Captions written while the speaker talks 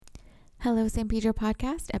Hello San Pedro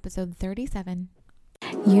Podcast, episode 37.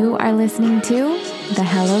 You are listening to the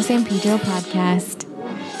Hello San Pedro Podcast.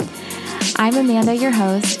 I'm Amanda, your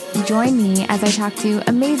host. Join me as I talk to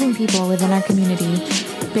amazing people within our community,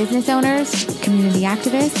 business owners, community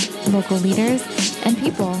activists, local leaders, and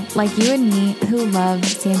people like you and me who love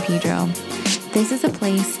San Pedro. This is a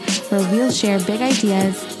place where we'll share big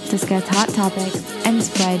ideas, discuss hot topics, and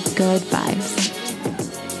spread good vibes.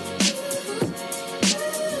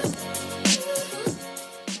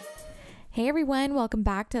 Hey everyone, welcome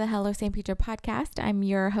back to the Hello San Pedro Podcast. I'm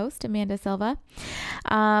your host, Amanda Silva.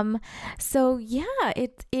 We're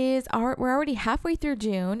already halfway through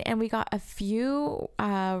June and we got a few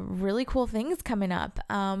really cool things coming up.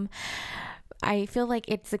 I feel like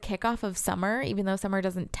it's the kickoff of summer, even though summer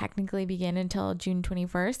doesn't technically begin until June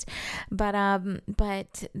 21st.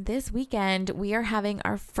 But this weekend, we are having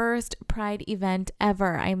our first Pride event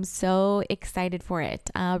ever. I'm so excited for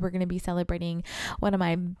it. We're going to be celebrating one of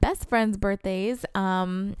my best friend's birthdays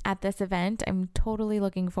at this event. I'm totally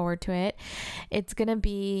looking forward to it. It's going to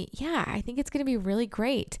be, I think it's going to be really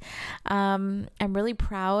great. I'm really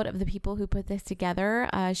proud of the people who put this together.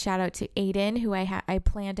 Shout out to Aiden, who I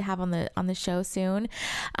plan to have on the show soon,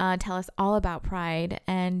 tell us all about Pride.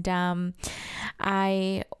 And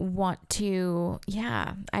I just want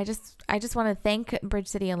to thank Bridge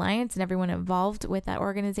City Alliance and everyone involved with that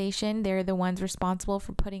organization. They're the ones responsible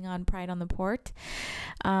for putting on Pride on the Port.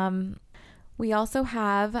 We also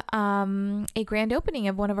have a grand opening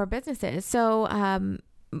of one of our businesses. So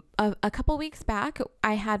a couple weeks back,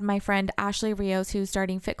 I had my friend Ashley Rios, who's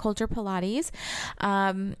starting Fit Culture Pilates,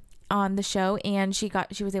 on the show, and she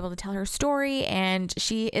was able to tell her story, and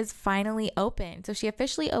she is finally open. So she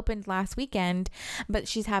officially opened last weekend, but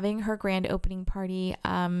she's having her grand opening party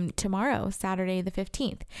tomorrow, Saturday the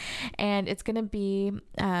 15th, and it's going to be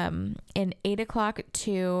an 8 o'clock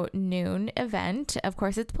to noon event. Of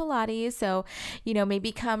course, it's Pilates, so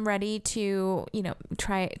maybe come ready to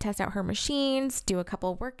test out her machines, do a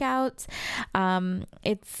couple workouts.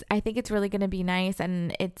 I think it's really going to be nice,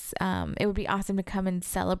 and it would be awesome to come and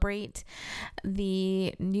celebrate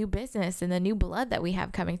the new business and the new blood that we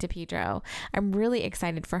have coming to Pedro. I'm really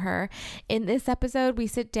excited for her. In this episode, we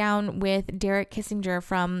sit down with Derek Kissinger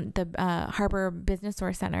from the Harbor Business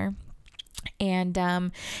Source Center.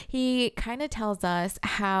 And he kind of tells us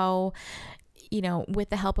how,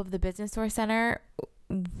 with the help of the Business Source Center,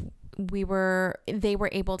 they were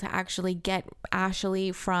able to actually get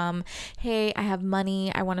Ashley from, hey, I have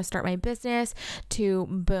money, I want to start my business, to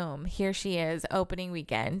boom, here she is, opening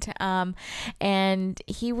weekend. And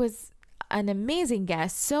he was an amazing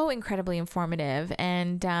guest, so incredibly informative,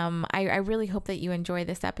 and I really hope that you enjoy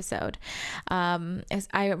this episode. As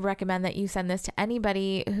I recommend that you send this to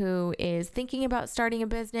anybody who is thinking about starting a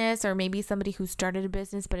business, or maybe somebody who started a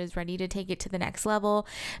business but is ready to take it to the next level,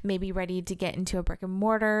 maybe ready to get into a brick and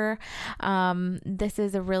mortar. This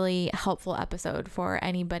is a really helpful episode for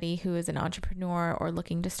anybody who is an entrepreneur or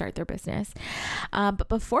looking to start their business. But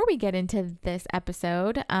before we get into this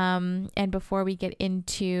episode, and before we get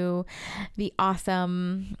into the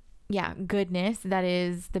awesome goodness that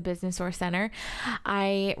is the Business Source Center,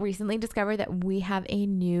 I recently discovered that we have a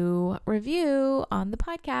new review on the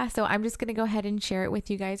podcast. So I'm just going to go ahead and share it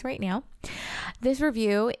with you guys right now. This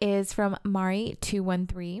review is from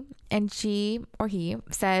Mari213, and she or he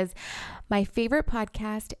says, "My favorite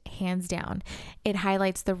podcast, hands down. It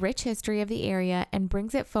highlights the rich history of the area and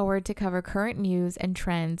brings it forward to cover current news and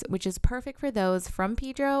trends, which is perfect for those from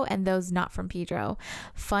Pedro and those not from Pedro.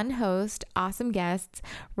 Fun host, awesome guests,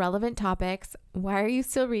 relevant topics. Why are you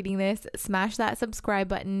still reading this? Smash that subscribe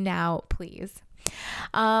button now, please."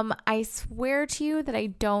 I swear to you that I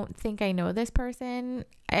don't think I know this person.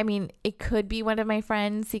 I mean, it could be one of my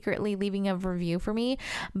friends secretly leaving a review for me,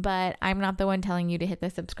 but I'm not the one telling you to hit the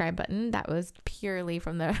subscribe button. That was purely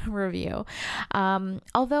from the review.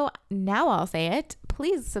 Although now I'll say it,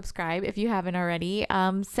 please subscribe if you haven't already.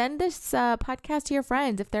 Send this podcast to your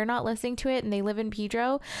friends. If they're not listening to it and they live in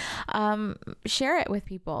Pedro, share it with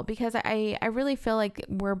people, because I really feel like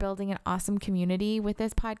we're building an awesome community with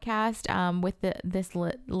this podcast, with this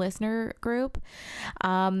listener group.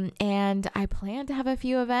 And I plan to have a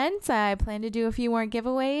few events. I plan to do a few more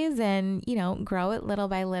giveaways and, grow it little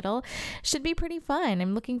by little. Should be pretty fun.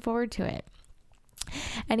 I'm looking forward to it.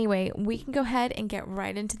 Anyway, we can go ahead and get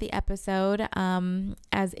right into the episode,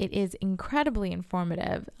 as it is incredibly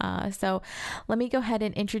informative. So let me go ahead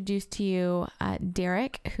and introduce to you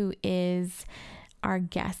Derek, who is our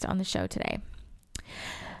guest on the show today.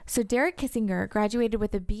 So Derek Kissinger graduated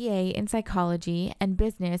with a BA in psychology and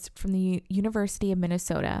business from the University of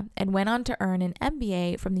Minnesota and went on to earn an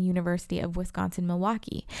MBA from the University of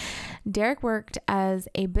Wisconsin-Milwaukee. Derek worked as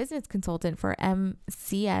a business consultant for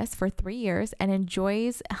MCS for 3 years and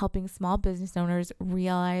enjoys helping small business owners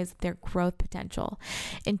realize their growth potential.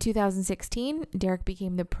 In 2016, Derek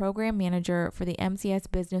became the program manager for the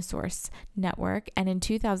MCS Business Source Network, and in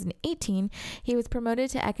 2018, he was promoted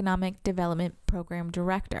to Economic Development Program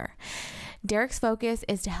Director. Derek's focus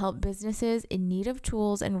is to help businesses in need of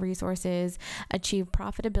tools and resources achieve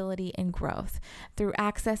profitability and growth. Through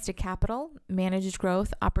access to capital, managed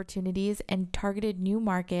growth opportunities, and targeted new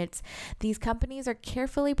markets, these companies are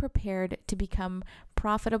carefully prepared to become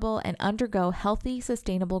profitable and undergo healthy,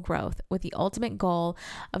 sustainable growth with the ultimate goal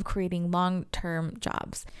of creating long-term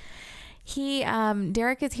jobs.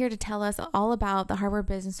 Derek is here to tell us all about the Harbor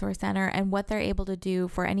Business Source Center and what they're able to do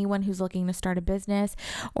for anyone who's looking to start a business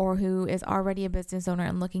or who is already a business owner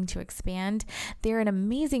and looking to expand. They're an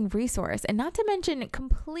amazing resource, and not to mention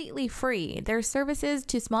completely free. Their services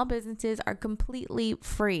to small businesses are completely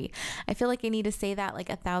free. I feel like I need to say that like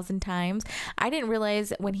 1,000 times. I didn't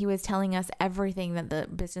realize when he was telling us everything that the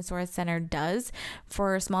Business Source Center does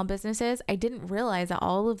for small businesses, I didn't realize that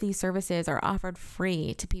all of these services are offered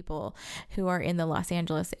free to people who are in the Los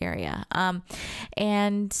Angeles area.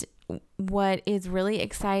 And what is really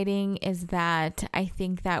exciting is that I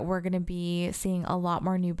think that we're going to be seeing a lot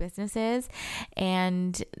more new businesses,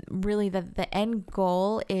 and really the end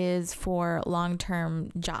goal is for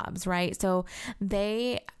long-term jobs, right? So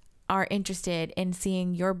they are interested in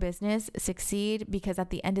seeing your business succeed, because at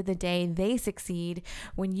the end of the day, they succeed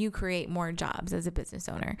when you create more jobs as a business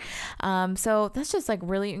owner. So that's just like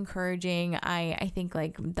really encouraging. I think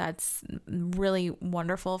like that's really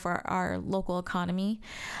wonderful for our local economy.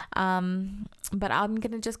 But I'm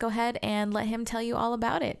going to just go ahead and let him tell you all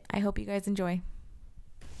about it. I hope you guys enjoy.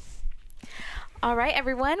 All right,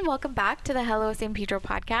 everyone, welcome back to the Hello San Pedro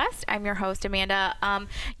podcast. I'm your host, Amanda.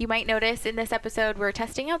 You might notice in this episode, we're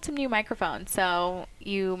testing out some new microphones, so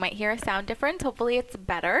you might hear a sound difference. Hopefully it's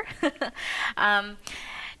better.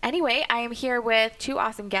 Anyway, I am here with two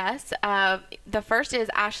awesome guests. The first is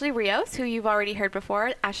Ashley Rios, who you've already heard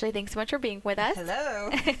before. Ashley, thanks so much for being with us. Hello.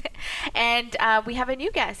 And we have a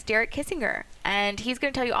new guest, Derek Kissinger, and he's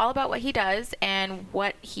going to tell you all about what he does and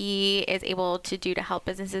what he is able to do to help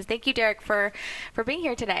businesses. Thank you, Derek, for being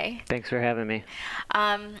here today. Thanks for having me.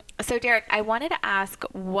 So, Derek, I wanted to ask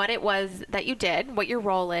what it was that you did, what your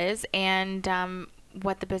role is, and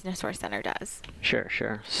what the Business Source Center does.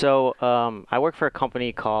 Sure. So I work for a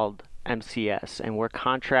company called MCS, and we're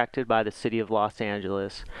contracted by the City of Los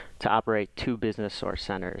Angeles to operate 2 Business Source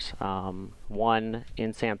Centers, one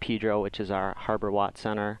in San Pedro, which is our Harbor Watt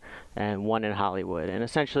Center, and one in Hollywood. And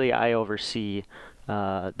essentially I oversee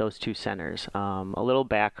those 2 centers. A little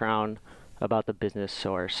background about the Business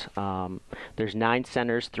Source. There's 9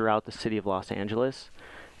 centers throughout the City of Los Angeles.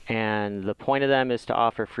 And the point of them is to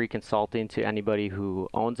offer free consulting to anybody who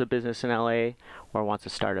owns a business in LA or wants to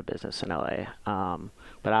start a business in LA.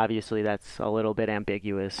 But obviously that's a little bit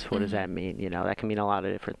ambiguous. What does that mean? You know, that can mean a lot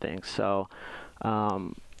of different things. So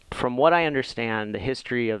from what I understand, the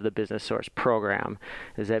history of the Business Source program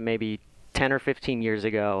is that maybe 10 or 15 years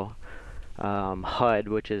ago, HUD,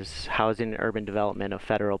 which is Housing and Urban Development, a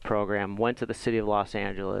federal program, went to the City of Los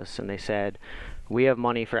Angeles and they said, we have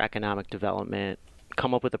money for economic development.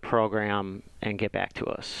 Come up with a program and get back to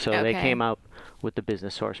us. So they came up with the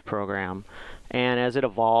Business Source program, and as it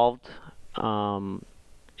evolved,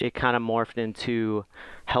 it kind of morphed into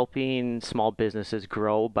helping small businesses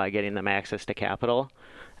grow by getting them access to capital,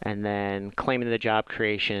 and then claiming the job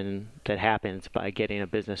creation that happens by getting a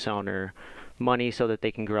business owner money so that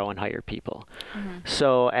they can grow and hire people.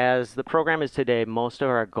 So as the program is today, most of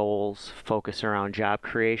our goals focus around job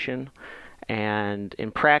creation, and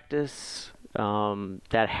in practice,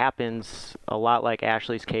 that happens a lot like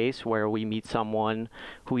Ashley's case, where we meet someone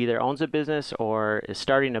who either owns a business or is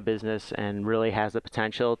starting a business and really has the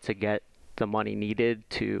potential to get the money needed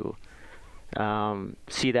to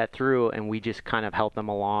see that through, and we just kind of help them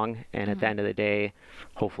along, and at the end of the day,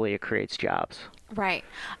 hopefully it creates jobs. Right.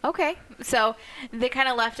 Okay. So they kind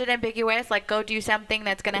of left it ambiguous, like go do something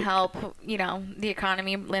that's going to help, you know, the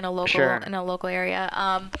economy in a local area.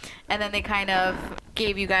 And then they kind of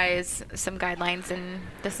gave you guys some guidelines, and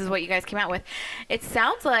this is what you guys came out with. It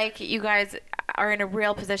sounds like you guys are in a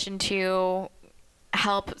real position to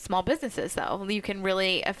help small businesses, though. You can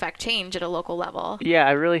really affect change at a local level. Yeah,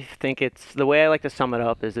 I really think it's, the way I like to sum it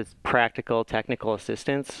up is it's practical technical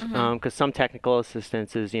assistance, because some technical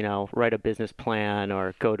assistance is, you know, write a business plan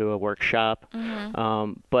or go to a workshop.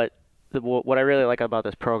 But what I really like about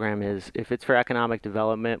this program is if it's for economic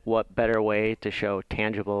development, what better way to show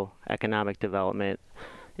tangible economic development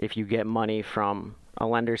if you get money from a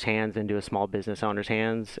lender's hands into a small business owner's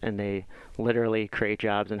hands and they literally create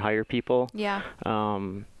jobs and hire people. Yeah.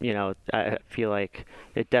 I feel like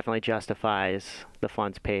it definitely justifies the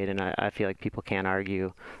funds paid, and I feel like people can't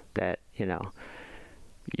argue that,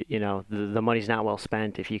 the money's not well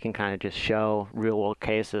spent if you can kind of just show real world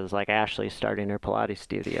cases like Ashley starting her Pilates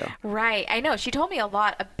studio. Right. I know. She told me a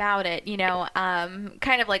lot about it,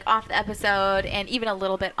 kind of like off the episode and even a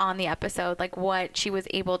little bit on the episode, like what she was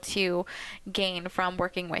able to gain from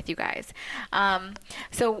working with you guys.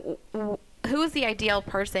 Who's the ideal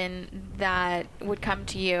person that would come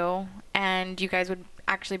to you and you guys would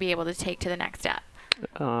actually be able to take to the next step?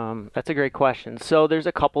 That's a great question. So there's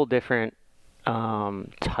a couple different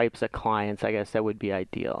types of clients, I guess, that would be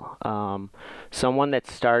ideal. Someone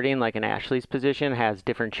that's starting, like in Ashley's position, has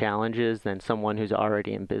different challenges than someone who's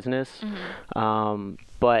already in business.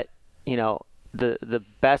 But the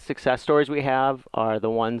best success stories we have are the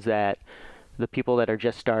ones that the people that are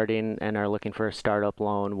just starting and are looking for a startup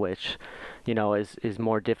loan, which is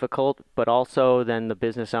more difficult, but also then the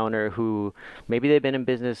business owner who maybe they've been in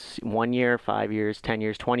business 1 year, 5 years, 10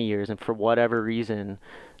 years, 20 years, and for whatever reason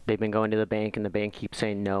they've been going to the bank and the bank keeps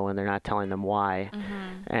saying no and they're not telling them why.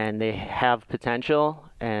 And they have potential,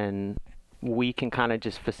 and we can kind of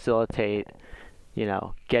just facilitate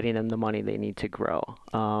getting them the money they need to grow.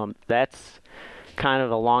 That's kind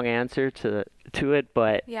of a long answer to it,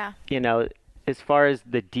 but yeah. As far as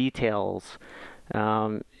the details,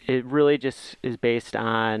 it really just is based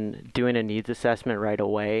on doing a needs assessment right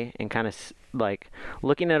away and kind of like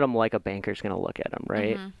looking at them like a banker's going to look at them,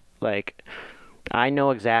 right? Like, I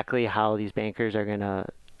know exactly how these bankers are going to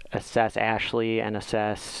assess Ashley and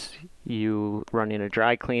assess you running a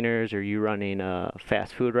dry cleaners or you running a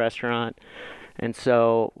fast food restaurant. And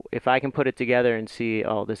so if I can put it together and see,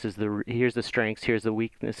 here's the strengths, here's the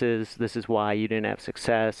weaknesses, this is why you didn't have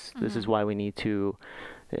success, this is why we need to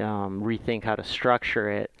rethink how to structure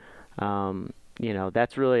it,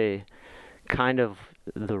 that's really kind of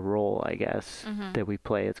the role, I guess, that we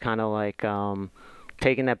play. It's kind of like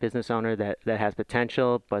taking that business owner that has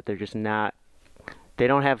potential, but they're just not, they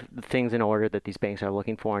don't have the things in order that these banks are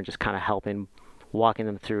looking for, and just kind of walking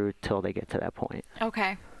them through till they get to that point.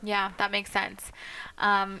 Okay. Yeah, that makes sense.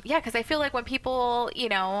 Because I feel like when people,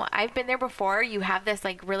 I've been there before, you have this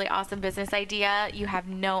like really awesome business idea. You have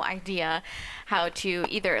no idea how to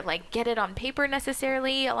either like get it on paper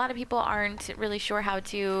necessarily. A lot of people aren't really sure how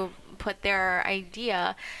to put their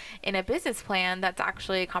idea in a business plan that's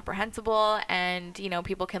actually comprehensible and,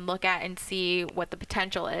 people can look at and see what the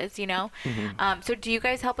potential is, So do you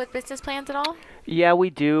guys help with business plans at all? Yeah, we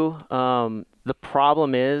do. The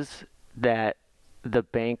problem is that the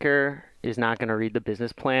banker is not going to read the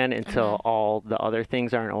business plan until all the other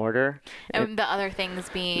things are in order. And the other things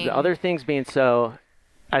being? So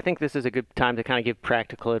I think this is a good time to kind of give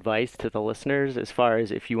practical advice to the listeners as far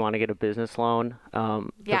as if you want to get a business loan.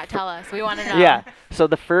 Tell us. We want to know. Yeah. So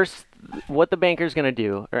what the banker's going to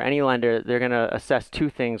do, or any lender, they're going to assess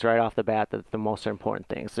two things right off the bat that's the most important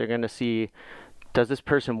things. They're going to see, does this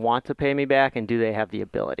person want to pay me back, and do they have the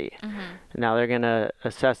ability? Now they're going to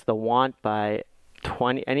assess the want by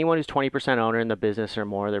anyone who's 20% owner in the business or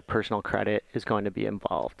more, their personal credit is going to be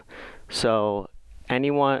involved. So and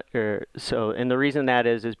the reason that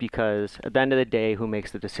is because at the end of the day, who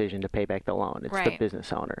makes the decision to pay back the loan? It's the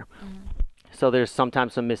business owner. So there's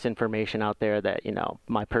sometimes some misinformation out there that,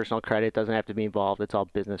 my personal credit doesn't have to be involved. It's all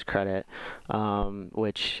business credit,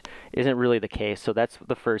 which isn't really the case. So that's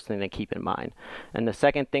the first thing to keep in mind. And the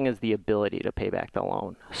second thing is the ability to pay back the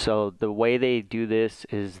loan. So the way they do this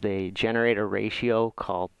is they generate a ratio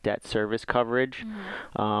called debt service coverage,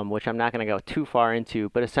 which I'm not going to go too far into.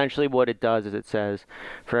 But essentially what it does is it says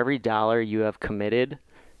for every dollar you have committed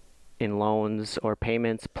in loans or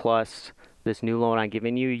payments plus this new loan I'm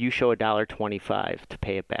giving you, you show $1.25 to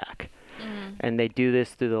pay it back. And they do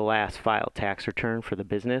this through the last filed tax return for the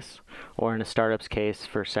business, or in a startup's case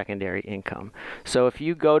for secondary income. So if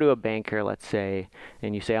you go to a banker, let's say,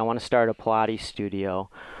 and you say, I want to start a Pilates studio,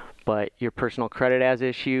 but your personal credit has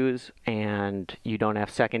issues and you don't have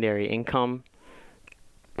secondary income,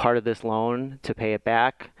 part of this loan to pay it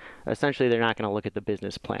back, essentially they're not going to look at the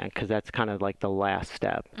business plan because that's kind of like the last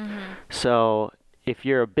step. So if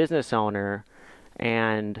you're a business owner,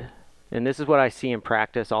 and this is what I see in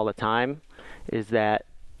practice all the time, is that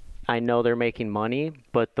I know they're making money,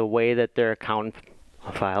 but the way that their accountant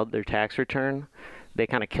filed their tax return, they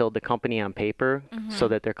kind of killed the company on paper so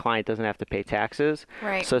that their client doesn't have to pay taxes.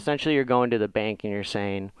 Right. So essentially you're going to the bank and you're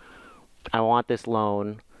saying, I want this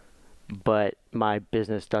loan. but my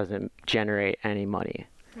business doesn't generate any money.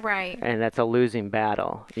 Right. And that's a losing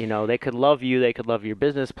battle. You know, they could love you, they could love your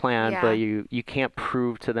business plan, Yeah. but you can't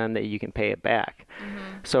prove to them that you can pay it back.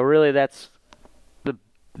 So really that's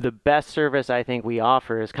the best service I think we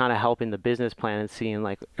offer is kind of helping the business plan and seeing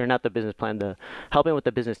like, or not the business plan, the helping with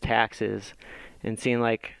the business taxes and seeing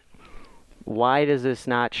like, why does this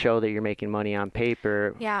not show that you're making money on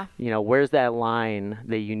paper? Yeah. You know, where's that line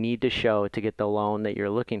that you need to show to get the loan that you're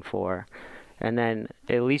looking for? And then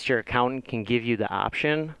at least your accountant can give you the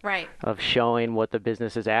option Right. of showing what the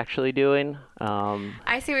business is actually doing.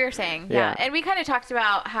 I see what you're saying. Yeah. Yeah. And we kind of talked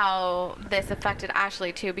about how this affected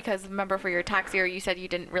Ashley too, because remember for your tax year, you said you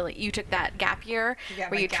took that gap year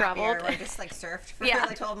where you traveled. Where I just like surfed for Yeah.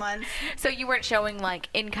 like 12 months. So you weren't showing like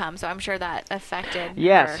income. So I'm sure that affected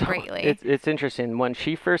Yes, her greatly. it's interesting. When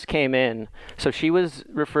she first came in, so she was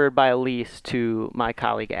referred by Elise to my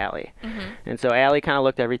colleague Allie, and so Allie kind of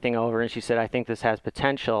looked everything over and she said, "I think this has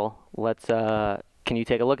potential. Let's can you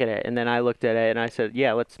take a look at it?" And then I looked at it and I said,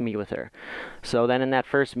 "Yeah, let's meet with her." So then in that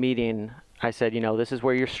first meeting, I said, "You know, this is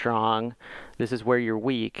where you're strong, this is where you're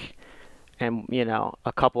weak," and you know,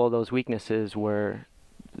 a couple of those weaknesses were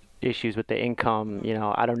issues with the income. You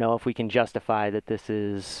know, I don't know if we can justify that this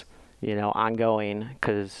is, you know, ongoing,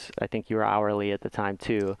 because I think you were hourly at the time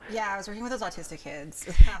too. Yeah, I was working with those autistic kids.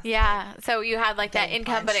 Yeah. So you had like that Getting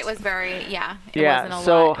income, but it punched. was very, it Yeah, wasn't a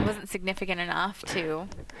so- lot. It wasn't significant enough to.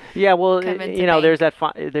 Yeah, well, come into you know, there's bank.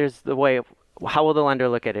 there's the way. How will the lender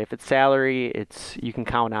look at it? If it's salary, it's you can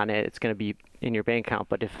count on it. It's going to be in your bank account.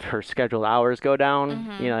 But if her scheduled hours go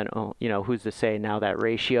down, you know, who's to say now that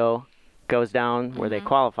ratio goes down where they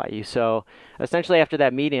qualify you? So essentially, after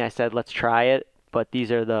that meeting, I said, let's try it. But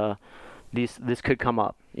this could come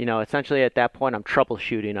up. You know, essentially at that point, I'm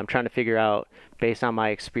troubleshooting. I'm trying to figure out, based on my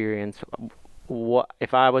experience, what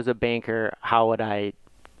if I was a banker, how would I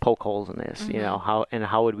poke holes in this? You know,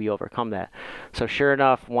 how would we overcome that? So sure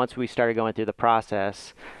enough, once we started going through the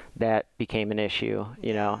process, that became an issue.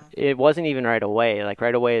 You know, it wasn't even right away. Like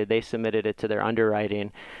right away, they submitted it to their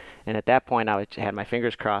underwriting. And at that point, I had my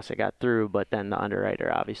fingers crossed it got through, but then the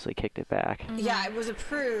underwriter obviously kicked it back. Yeah, it was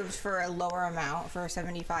approved for a lower amount for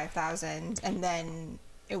 $75,000, and then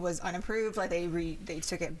it was unapproved. Like they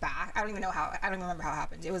took it back. I don't even remember how it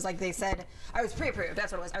happened. It was like they said I was pre-approved.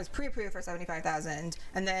 That's what it was. I was pre-approved for $75,000,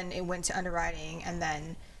 and then it went to underwriting, and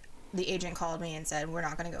then the agent called me and said we're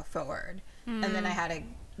not going to go forward. And then I had to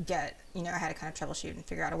I had to kind of troubleshoot and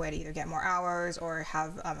figure out a way to either get more hours or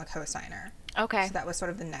have a co-signer. Okay. So that was sort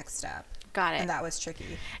of the next step. Got it. And that was tricky.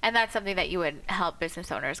 And that's something that you would help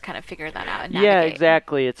business owners kind of figure that out and Yeah, navigate.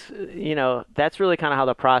 exactly. It's, you know, that's really kind of how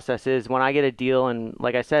the process is. When I get a deal, and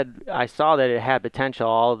like I said, I saw that it had potential,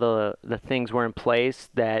 all the things were in place,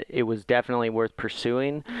 that it was definitely worth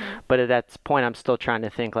pursuing. But at that point, I'm still trying to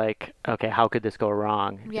think like, okay, how could this go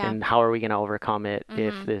wrong? Yeah. And how are we going to overcome it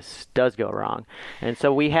if this does go wrong? And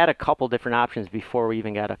so we had a couple different options before we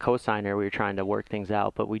even got a cosigner. We were trying to work things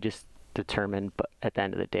out, but we just determined, but at the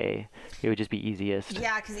end of the day, it would just be easiest.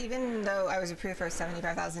 Yeah, because even though I was approved for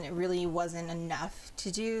 $75,000, it really wasn't enough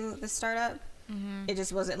to do the startup. It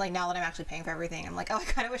just wasn't like, now that I'm actually paying for everything, I'm like, oh, I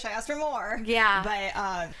kind of wish I asked for more. Yeah.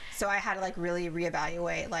 But so I had to like really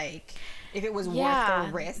reevaluate like if it was worth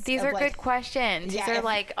the risk. These of, are like, good questions. Yeah, These are if-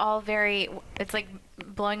 like all very, it's like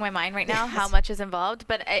blowing my mind right now how much is involved,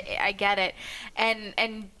 but I get it.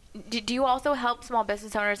 And do you also help small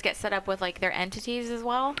business owners get set up with like their entities as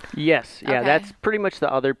well? Yes. Yeah, Okay. that's pretty much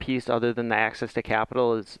the other piece, other than the access to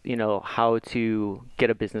capital, is, you know, how to get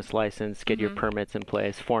a business license, get your permits in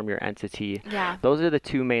place, form your entity. Yeah. Those are the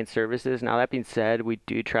two main services. Now, that being said, we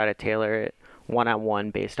do try to tailor it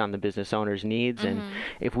one-on-one based on the business owner's needs. And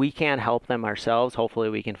if we can't help them ourselves, hopefully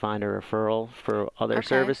we can find a referral for other Okay.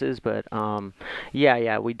 services. But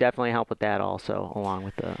yeah, we definitely help with that also, along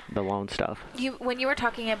with the loan stuff. When you were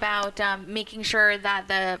talking about making sure that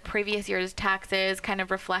the previous year's taxes kind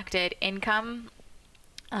of reflected income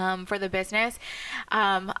for the business,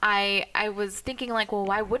 I was thinking like, well,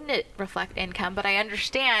 why wouldn't it reflect income? But I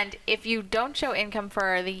understand if you don't show income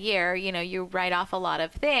for the year, you know, you write off a lot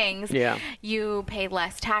of things. Yeah. You pay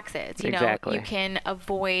less taxes. You Exactly. know, you can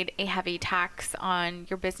avoid a heavy tax on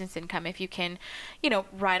your business income if you can, you know,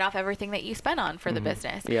 write off everything that you spend on for the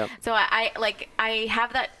business. Yep. So I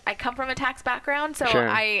have that. I come from a tax background, so Sure.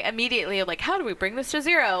 I immediately like, how do we bring this to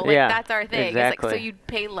zero? Like Yeah, that's our thing. It's like, so exactly. you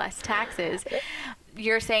pay less taxes.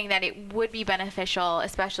 you're saying that it would be beneficial,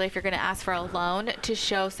 especially if you're going to ask for a loan, to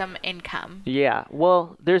show some income. Yeah,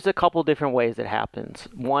 well, there's a couple different ways it happens.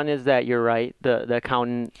 One is that you're right, the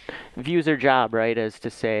accountant views their job, right, as to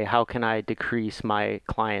say, how can I decrease my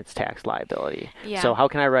client's tax liability? Yeah. So how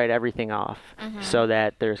can I write everything off so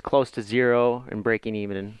that there's close to zero and breaking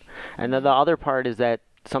even? And then the other part is that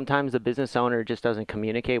sometimes the business owner just doesn't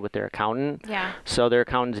communicate with their accountant. Yeah. So their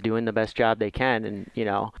accountant's doing the best job they can, and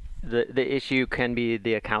the issue can be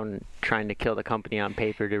the accountant trying to kill the company on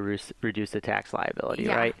paper to reduce the tax liability,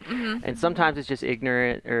 Yeah. right? And sometimes it's just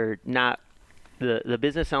ignorant or not the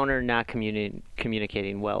business owner not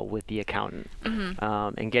communicating well with the accountant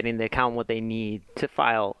and getting the accountant what they need to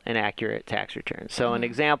file an accurate tax return. So an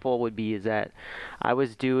example would be is that I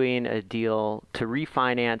was doing a deal to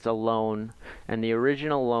refinance a loan, and the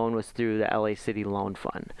original loan was through the LA City Loan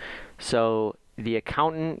Fund. So the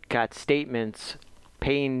accountant got statements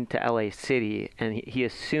paying to LA City, and he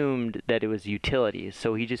assumed that it was utilities.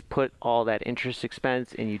 So he just put all that interest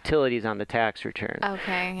expense and utilities on the tax return.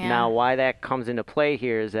 Okay, yeah. Now, why that comes into play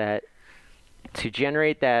here is that to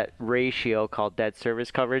generate that ratio called debt service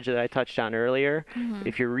coverage that I touched on earlier,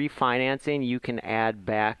 if you're refinancing, you can add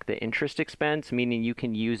back the interest expense, meaning you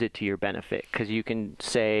can use it to your benefit. Because you can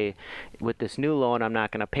say, with this new loan, I'm not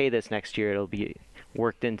going to pay this next year. It'll be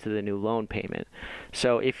worked into the new loan payment.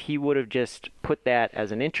 So if he would have just put that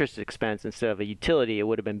as an interest expense instead of a utility, it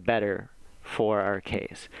would have been better for our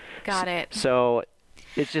case. Got it. So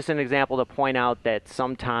it's just an example to point out that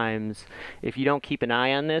sometimes if you don't keep an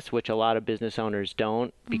eye on this, which a lot of business owners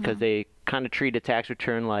don't, because they kind of treat a tax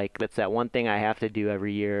return like that's that one thing I have to do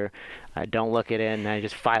every year. I don't look at it and I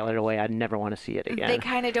just file it away. I never want to see it again. They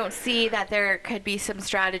kind of don't see that there could be some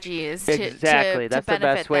strategies exactly. to That's the benefit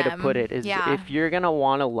best way them. to put it. Is if you're going to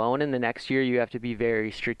want a loan in the next year, you have to be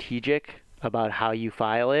very strategic about how you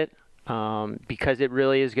file it. Because it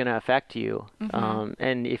really is going to affect you.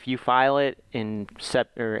 And if you file it in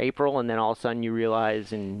April and then all of a sudden you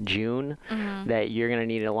realize in June that you're going to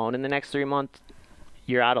need a loan in the next 3 months,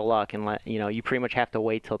 you're out of luck, and you pretty much have to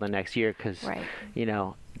wait till the next year because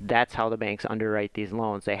that's how the banks underwrite these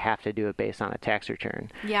loans. They have to do it based on a tax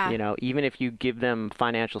return. Yeah. Even if you give them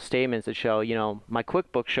financial statements that show, my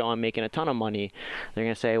QuickBooks show I'm making a ton of money, they're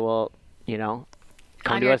going to say, well,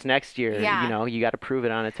 come to us next year. Yeah. You got to prove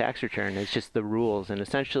it on a tax return. It's just the rules, and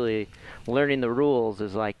essentially learning the rules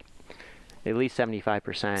is like at least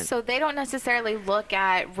 75%. So they don't necessarily look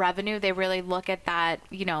at revenue. They really look at that,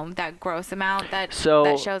 that gross amount that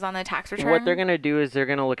shows on the tax return. What they're going to do is they're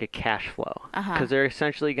going to look at cash flow, because they're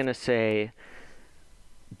essentially going to say,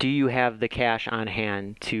 do you have the cash on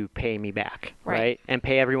hand to pay me back, right? And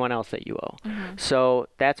pay everyone else that you owe. So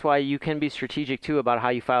that's why you can be strategic too about how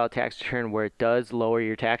you file a tax return where it does lower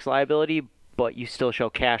your tax liability, but you still show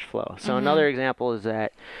cash flow. So another example is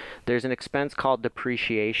that there's an expense called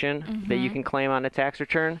depreciation that you can claim on a tax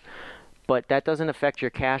return, but that doesn't affect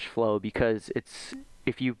your cash flow because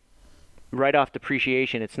if you write off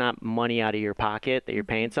depreciation, it's not money out of your pocket that you're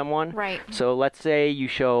paying someone. Right. So let's say you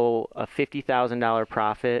show a $50,000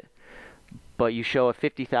 profit, but you show a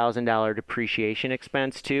 $50,000 depreciation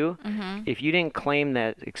expense too. If you didn't claim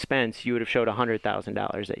that expense, you would have showed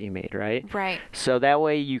 $100,000 that you made, right? Right. So that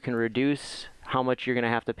way you can reduce how much you're going to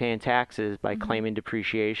have to pay in taxes by claiming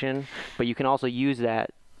depreciation, but you can also use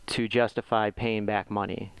that to justify paying back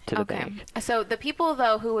money to the bank. So the people,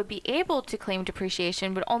 though, who would be able to claim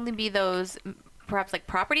depreciation would only be those perhaps like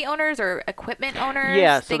property owners or equipment owners?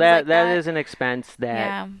 Yeah, so that that is an expense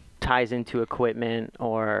that ties into equipment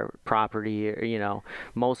or property, or,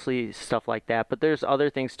 mostly stuff like that. But there's other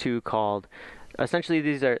things, too, called... Essentially,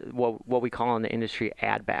 these are what we call in the industry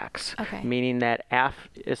add backs, meaning that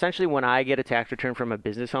essentially when I get a tax return from a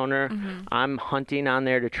business owner, I'm hunting on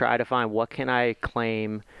there to try to find what can I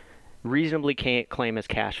reasonably claim as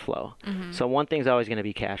cash flow. So one thing's always going to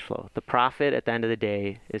be cash flow. The profit at the end of the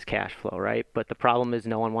day is cash flow, right? But the problem is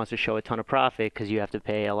no one wants to show a ton of profit because you have to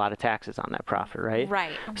pay a lot of taxes on that profit, right?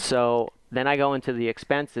 Right. So then I go into the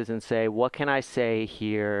expenses and say, what can I say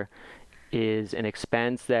here is an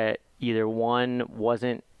expense that either one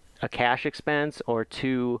wasn't a cash expense or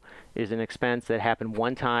two is an expense that happened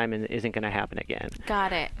one time and isn't going to happen again.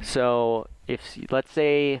 Got it. So if let's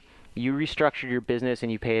say you restructured your business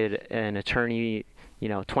and you paid an attorney,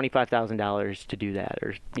 $25,000 to do that,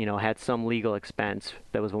 or had some legal expense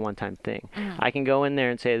that was a one-time thing. I can go in there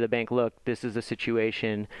and say to the bank, look, this is the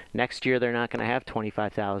situation. Next year they're not going to have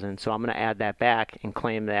 $25,000, so I'm going to add that back and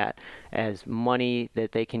claim that as money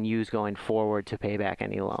that they can use going forward to pay back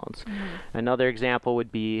any loans. Another example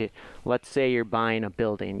would be, let's say you're buying a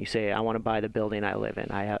building. You say, I want to buy the building I live in.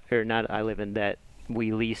 That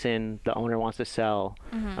we lease in, the owner wants to sell,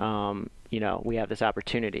 we have this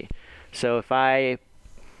opportunity. So if I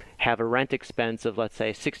have a rent expense of, let's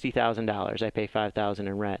say, $60,000, I pay $5,000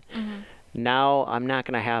 in rent. Now I'm not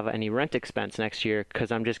going to have any rent expense next year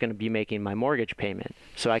because I'm just going to be making my mortgage payment.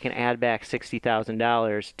 So I can add back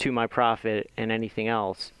 $60,000 to my profit and anything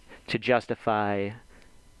else to justify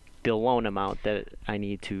the loan amount that I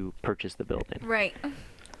need to purchase the building. Right.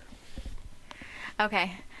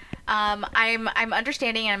 Okay. I'm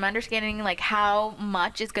understanding like how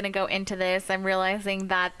much is going to go into this. I'm realizing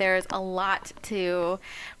that there's a lot to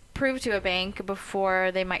prove to a bank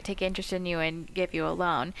before they might take interest in you and give you a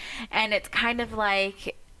loan. And it's kind of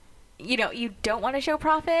like, you don't want to show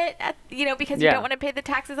profit, because you don't want to pay the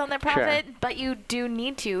taxes on that profit, but you do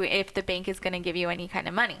need to if the bank is going to give you any kind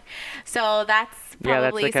of money. So that's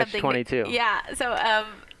probably that's the something. catch-22. Yeah. So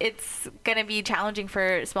it's going to be challenging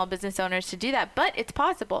for small business owners to do that, but it's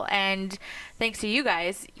possible. And thanks to you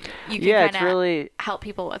guys, you can kind of help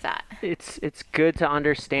people with that. It's good to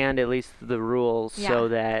understand at least the rules so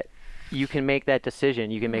that you can make that decision.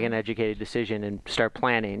 You can make an educated decision and start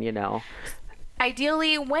planning,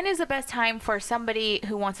 Ideally, when is the best time for somebody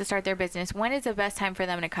who wants to start their business? When is the best time for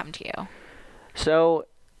them to come to you? So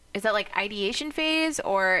is that like ideation phase,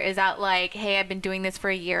 or is that like, hey, I've been doing this for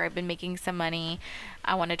a year, I've been making some money,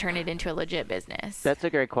 I want to turn it into a legit business? That's a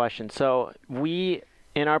great question. So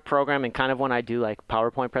in our program, and kind of when I do like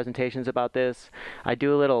PowerPoint presentations about this, I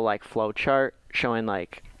do a little like flow chart showing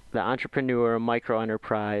like the entrepreneur, micro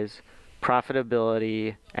enterprise,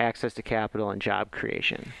 profitability, access to capital, and job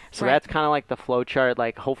creation. So that's kind of like the flow chart.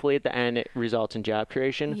 Like hopefully at the end it results in job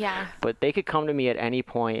creation. Yeah. But they could come to me at any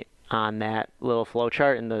point on that little flow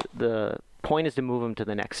chart, and the point is to move them to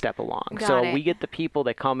the next step along. We get the people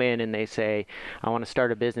that come in and they say, I want to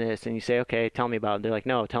start a business, and you say, okay, tell me about it. They're like,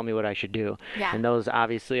 no, tell me what I should do. Yeah. And those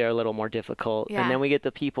obviously are a little more difficult. Yeah. And then we get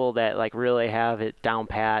the people that like really have it down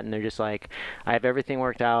pat, and they're just like, I have everything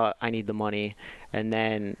worked out, I need the money. And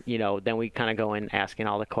then, then we kind of go in asking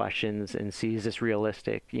all the questions and see, is this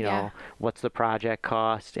realistic? What's the project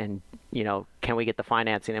cost? And, can we get the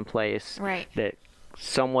financing in place that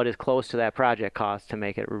somewhat is close to that project cost to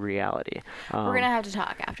make it a reality? We're going to have to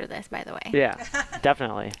talk after this, by the way. Yeah,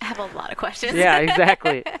 definitely. I have a lot of questions. Yeah,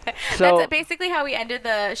 exactly. So that's basically how we ended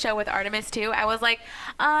the show with Artemis too. I was like,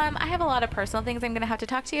 I have a lot of personal things I'm going to have to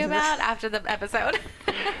talk to you about after the episode.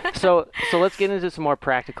 So let's get into some more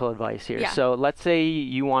practical advice here. Yeah. So let's say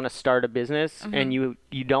you want to start a business and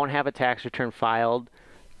you don't have a tax return filed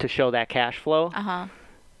to show that cash flow.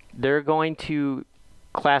 They're going to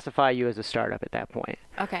classify you as a startup at that point.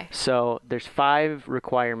 Okay. So there's 5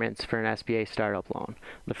 requirements for an SBA startup loan.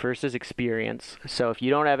 The first is experience. So if you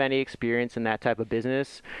don't have any experience in that type of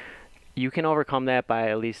business, you can overcome that by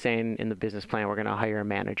at least saying in the business plan, we're going to hire a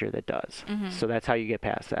manager that does. So that's how you get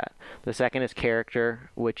past that. The second is character,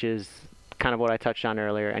 which is kind of what I touched on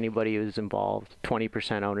earlier. Anybody who's involved,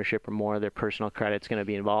 20% ownership or more, their personal credit's going to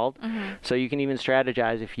be involved. So you can even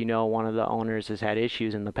strategize if you know one of the owners has had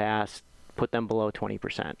issues in the past, put them below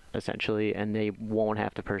 20% essentially, and they won't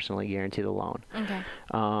have to personally guarantee the loan. Okay.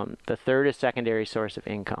 The third is secondary source of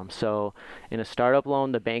income. So in a startup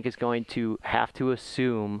loan, the bank is going to have to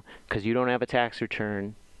assume, because you don't have a tax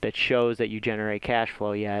return that shows that you generate cash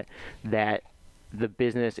flow yet, that the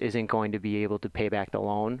business isn't going to be able to pay back the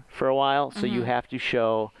loan for a while. So you have to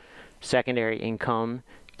show secondary income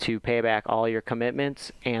to pay back all your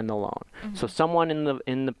commitments and the loan. So someone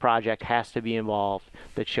in the project has to be involved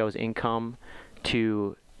that shows income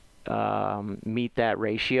to meet that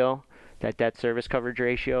ratio, that debt service coverage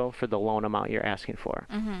ratio for the loan amount you're asking for.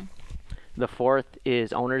 The fourth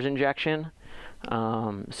is owner's injection.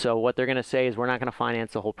 So what they're going to say is, we're not going to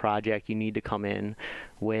finance the whole project. You need to come in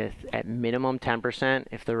with at minimum 10%.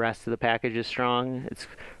 If the rest of the package is strong, it's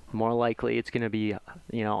more likely it's going to be,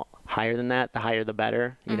 higher than that. The higher the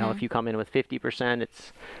better. If you come in with 50%,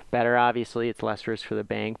 it's better. Obviously, it's less risk for the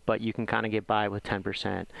bank, but you can kind of get by with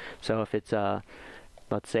 10%. So if it's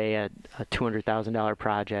let's say a $200,000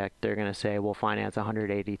 project, they're going to say, we'll finance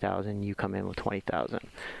 $180,000. You come in with $20,000.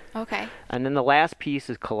 Okay. And then the last piece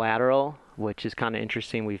is collateral, which is kind of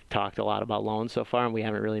interesting. We've talked a lot about loans so far, and we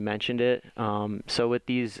haven't really mentioned it. So with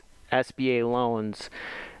these SBA loans,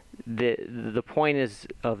 the point is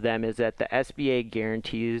that the SBA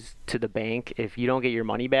guarantees to the bank, if you don't get your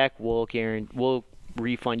money back, we'll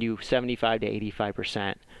refund you 75 to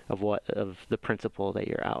 85% of the principal that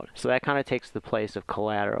you're out. So that kind of takes the place of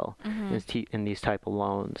collateral in these type of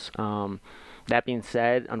loans. That being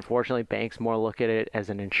said, unfortunately, banks more look at it as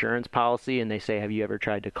an insurance policy, and they say, have you ever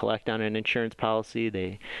tried to collect on an insurance policy?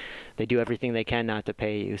 They do everything they can not to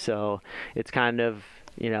pay you. So it's kind of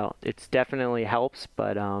it's definitely helps,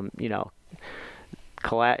 but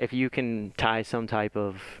if you can tie some type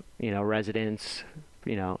of, residence,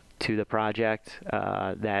 to the project,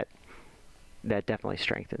 that definitely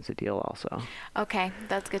strengthens the deal also. Okay,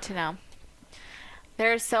 that's good to know.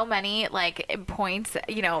 There's so many points,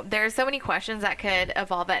 there's so many questions that could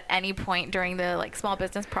evolve at any point during the small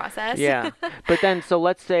business process. Yeah. But then, so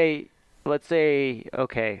let's say,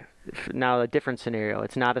 okay, now a different scenario.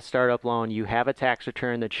 It's not a startup loan. You have a tax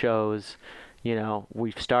return that shows,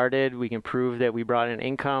 we've started, we can prove that we brought in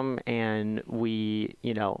income and we,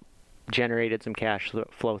 generated some cash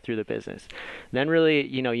flow through the business. Then really,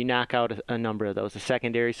 you knock out a number of those. The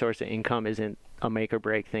secondary source of income isn't a make or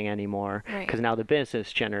break thing anymore, because now the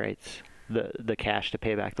business generates the cash to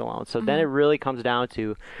pay back the loan. So then it really comes down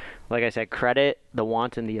to, like I said, credit, the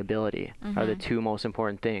want, and the ability are the two most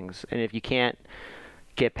important things. And if you can't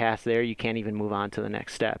get past there, you can't even move on to the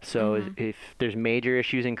next step. So if there's major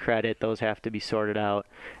issues in credit, those have to be sorted out.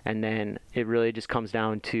 And then it really just comes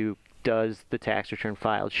down to, does the tax return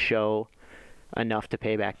filed show enough to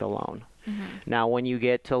pay back the loan? Now, when you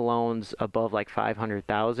get to loans above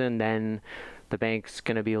 $500,000, then the bank's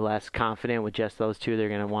going to be less confident with just those two. They're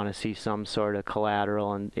going to want to see some sort of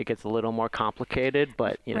collateral, and it gets a little more complicated.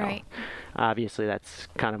 But obviously that's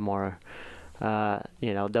kind of more,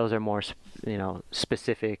 those are more,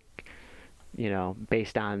 specific,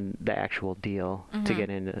 based on the actual deal to get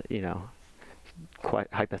into, quite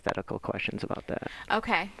hypothetical questions about that.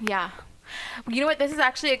 Okay, yeah. You know what? This is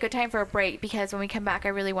actually a good time for a break, because when we come back, I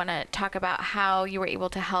really want to talk about how you were able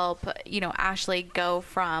to help, Ashley go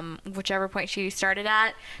from whichever point she started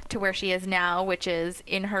at to where she is now, which is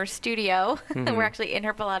in her studio. We're actually in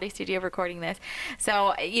her Pilates studio recording this.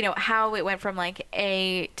 So, how it went from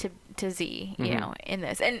A to Z, in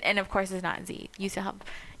this. And of course, it's not Z. You still have,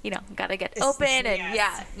 got to get open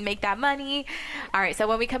and make that money. All right. So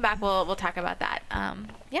when we come back, we'll talk about that.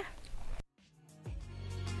 Yeah.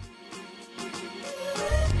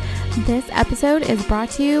 This episode is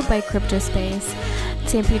brought to you by CryptoSpace,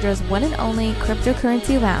 San Pedro's one and only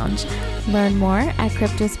cryptocurrency lounge. Learn more at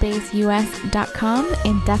cryptospaceus.com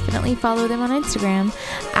and definitely follow them on Instagram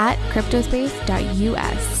at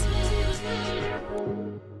cryptospace.us.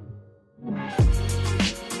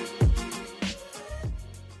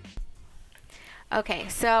 Okay,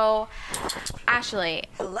 so Ashley,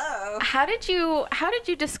 hello. How did you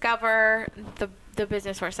discover the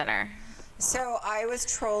Business Source Center? So I was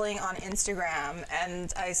trolling on Instagram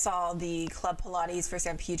and I saw the Club Pilates for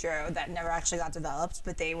San Pedro that never actually got developed,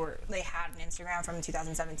 but they had an Instagram from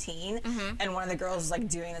 2017, and one of the girls was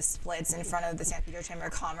doing the splits in front of the San Pedro Chamber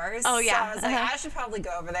of Commerce. Oh yeah. So I was like, I should probably go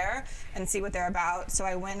over there and see what they're about. So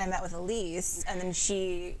I went and I met with Elise, and then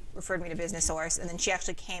she referred me to Business Source, and then she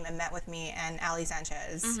actually came and met with me and Ali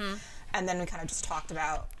Sanchez, and then we kind of just talked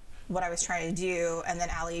about what I was trying to do, and then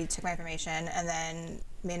Ali took my information and then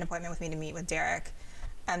made an appointment with me to meet with Derek,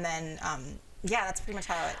 and then that's pretty much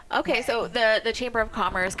how it went. So the Chamber of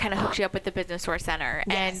Commerce kind of hooked you up with the Business Source Center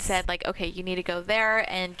and said okay, you need to go there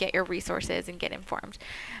and get your resources and get informed.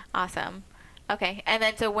 Awesome. Okay, and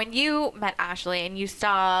then so when you met Ashley and you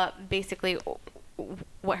saw basically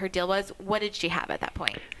what her deal was, what did she have at that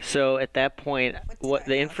point? So at that point, what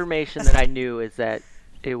the information that I knew is that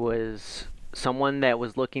it was someone that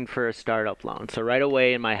was looking for a startup loan. So right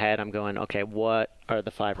away in my head, I'm going, okay, what are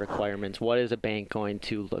the 5 requirements? What is a bank going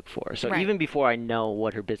to look for? So even before I know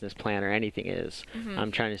what her business plan or anything is,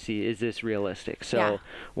 I'm trying to see, is this realistic? So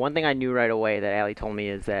one thing I knew right away that Ali told me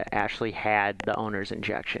is that Ashley had the owner's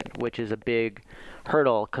injection, which is a big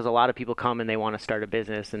hurdle, because a lot of people come and they want to start a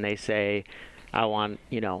business and they say, I want,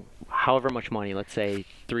 however much money, let's say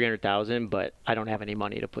 $300,000, but I don't have any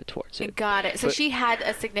money to put towards it. Got it. So she had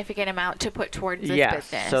a significant amount to put towards this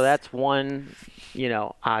business. So that's one,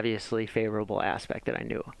 obviously favorable aspect that I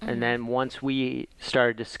knew. And then once we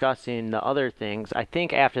started discussing the other things, I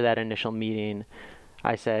think after that initial meeting,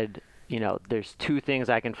 I said, there's 2 things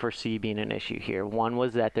I can foresee being an issue here. One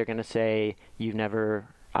was that they're going to say, you've never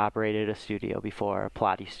operated a studio before, a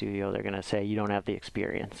Pilates studio. They're going to say you don't have the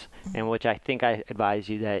experience, and which I think I advise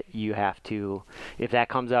you that you have to, if that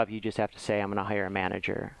comes up, you just have to say, I'm going to hire a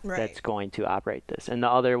manager that's going to operate this. And the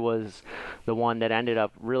other was, the one that ended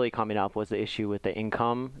up really coming up, was the issue with the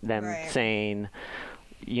income, them saying,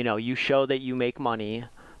 you show that you make money,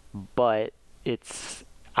 but it's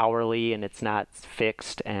hourly and it's not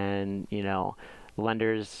fixed, and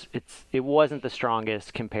lenders, it wasn't the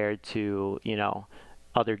strongest compared to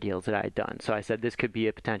other deals that I had done. So I said this could be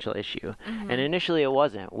a potential issue. And initially it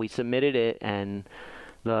wasn't. We submitted it, and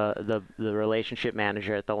the relationship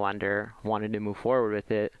manager at the lender wanted to move forward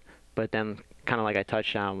with it, but then kind of like I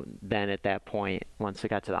touched on, then at that point, once it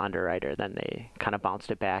got to the underwriter, then they kind of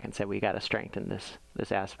bounced it back and said, we got to strengthen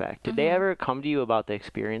this aspect. Did they ever come to you about the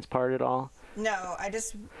experience part at all? No, I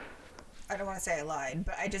don't want to say I lied,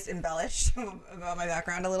 but I just embellished about my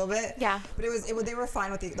background a little bit. Yeah. But they were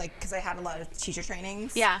fine with it, like, because I had a lot of teacher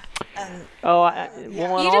trainings. Yeah. And Well, You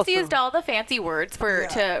and just also- used all the fancy words Yeah.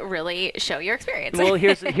 to really show your experience. Well,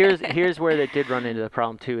 here's where that did run into the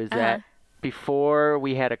problem too, is that Uh-huh. before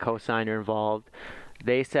we had a co-signer involved,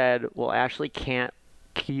 they said, well, Ashley can't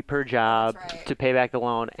keep her job That's right. to pay back the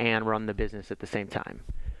loan and run the business at the same time.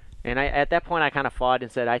 And at that point, I kind of fought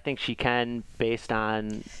and said, I think she can, based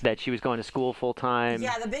on that she was going to school full time.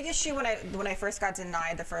 yeah, the big issue when I first got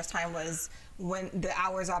denied the first time was when the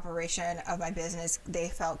hours of operation of my business, they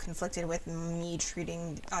felt conflicted with me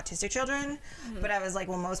treating autistic children. But I was like,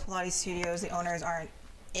 well, most Pilates studios, the owners aren't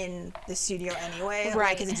in the studio anyway.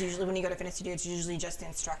 Right. Because it's usually, when you go to fitness studio, it's usually just the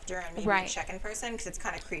instructor and maybe Right. a check-in person, because it's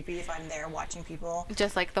kind of creepy if I'm there watching people.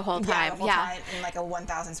 Just like the whole Yeah, time. the whole time in like a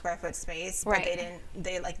 1,000 square foot space, but Right.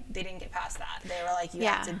 they didn't get past that. They were like, you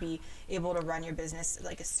Yeah. have to be able to run your business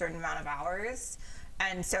like a certain amount of hours.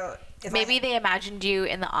 And so if Maybe they imagined you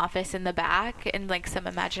in the office in the back, in like some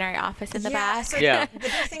imaginary office in the back, so Yeah. the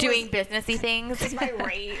big thing doing was, businessy things. because my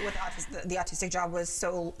rate with the autistic job was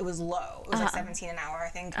low. It was like 17 an hour, I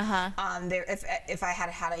think. If I had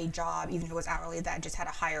had a job, even if it was hourly, that just had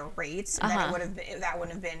a higher rate, then that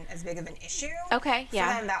wouldn't have been as big of an issue. Okay, yeah.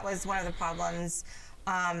 For them, that was one of the problems.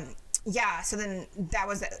 So then that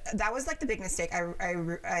was like the big mistake.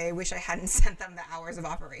 I wish I hadn't sent them the hours of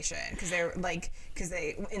operation, because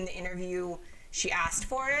they in the interview she asked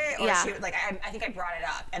for it, or Yeah. she like I think I brought it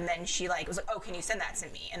up, and then she like was like, oh, can you send that to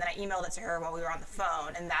me? And then I emailed it to her while we were on the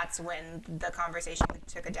phone, and that's when the conversation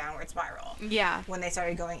took a downward spiral. Yeah. When they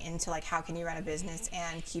started going into like, how can you run a business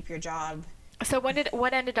and keep your job? So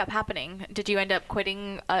what ended up happening? Did you end up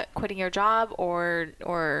quitting your job,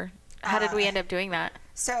 or how did we end up doing that?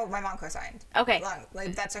 So my mom co-signed. Okay.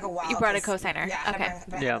 Like that took a while. You brought a 'cause- co-signer. Yeah. I had to Okay. bring-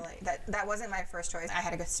 but I had Yeah. to, like, that wasn't my first choice. I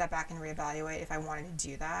had to go step back and reevaluate if I wanted to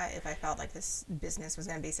do that, if I felt like this business was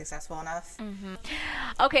going to be successful enough.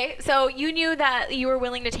 Okay, so you knew that you were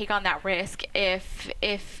willing to take on that risk if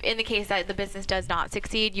in the case that the business does not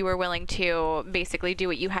succeed, you were willing to basically do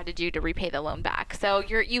what you had to do to repay the loan back. So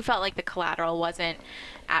you felt like the collateral wasn't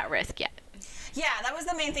at risk yet. Yeah, that was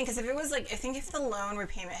the main thing, because if it was like, I think if the loan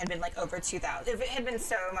repayment had been like over 2,000, if it had been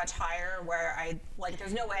so much higher where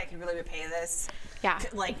there's no way I could really repay this. Yeah.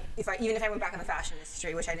 Like even if I went back in the fashion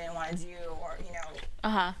industry, which I didn't want to do, or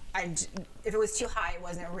if it was too high, it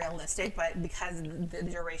wasn't realistic. But because the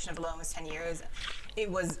duration of the loan was 10 years, it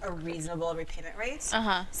was a reasonable repayment rate.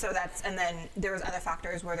 So and then there was other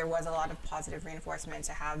factors where there was a lot of positive reinforcement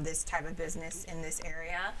to have this type of business in this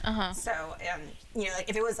area. So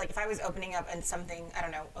like if I was opening up in something, I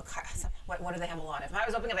don't know, what do they have a lot of? If I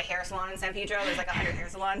was opening up a hair salon in San Pedro, there's like 100 hair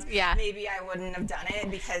salons. Yeah. Maybe I wouldn't have done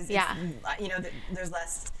it, because there's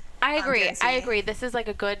less. I agree. density. This is like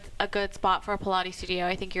a good spot for a Pilates studio.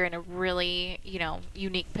 I think you're in a really,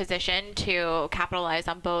 unique position to capitalize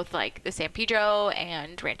on both like the San Pedro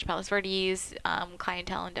and Rancho Palos Verdes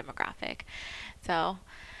clientele and demographic. So,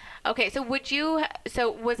 okay. So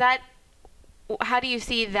how do you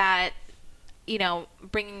see that,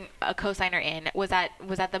 bringing a cosigner in, was that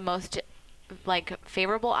the most like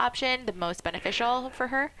favorable option, the most beneficial for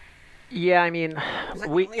her? Yeah, I mean, like the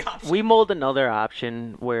we only option. we mulled another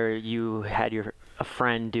option where you had a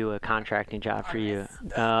friend do a contracting job for you.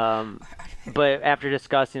 But after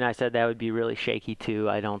discussing, I said that would be really shaky too.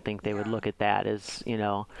 I don't think they would look at that as,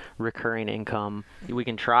 recurring income. We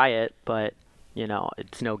can try it, but,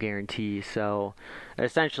 it's no guarantee. So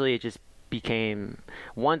essentially it just became,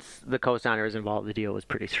 once the co-signer was involved, the deal was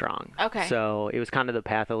pretty strong. Okay. So it was kind of the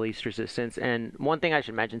path of least resistance. And one thing I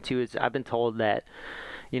should mention too is I've been told that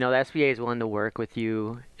the SBA is willing to work with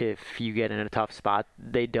you if you get in a tough spot.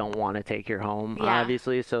 They don't want to take your home,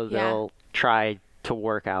 obviously, so they'll try to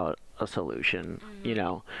work out a solution,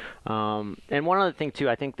 And one other thing, too,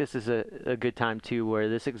 I think this is a good time, too, where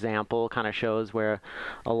this example kind of shows where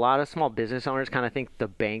a lot of small business owners kind of think the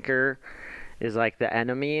banker is like the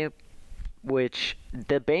enemy, which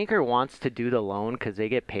the banker wants to do the loan because they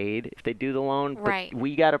get paid if they do the loan. Right. But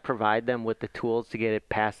we got to provide them with the tools to get it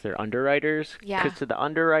past their underwriters. Yeah. Because to the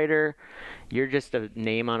underwriter, you're just a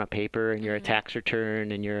name on a paper and you're a tax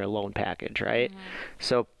return and you're a loan package, right?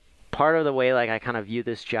 So part of the way I kind of view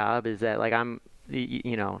this job is that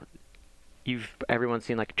everyone's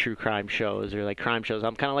seen like true crime shows or like crime shows.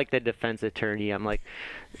 I'm kind of like the defense attorney. I'm like,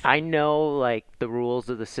 I know like the rules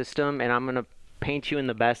of the system, and I'm going to paint you in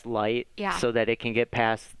the best light Yeah. so that it can get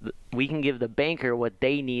past we can give the banker what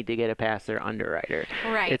they need to get it past their underwriter.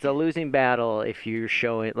 Right. It's a losing battle if you're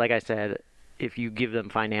showing, like I said, if you give them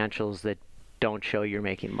financials that don't show you're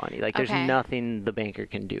making money. Like there's Okay. nothing the banker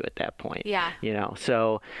can do at that point. Yeah.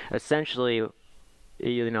 So essentially,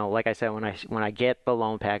 like I said, when I get the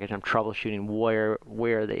loan package, I'm troubleshooting where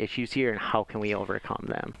are the issues here and how can we overcome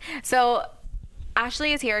them. So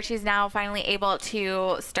Ashley is here. She's now finally able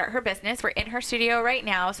to start her business. We're in her studio right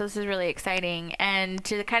now, so this is really exciting. And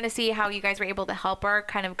to kind of see how you guys were able to help her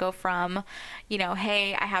kind of go from,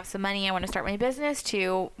 hey, I have some money, I want to start my business,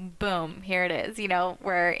 to boom, here it is.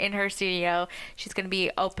 We're in her studio. She's going to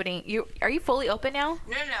be opening. Are you fully open now?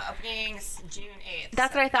 No, opening June 8th.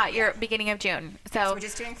 That's what I thought. You're beginning of June. So we're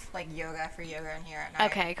just doing like yoga in here at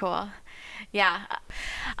night. Okay, cool. Yeah.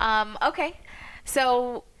 Okay.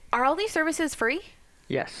 So are all these services free?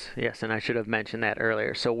 Yes, and I should have mentioned that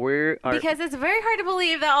earlier. So because it's very hard to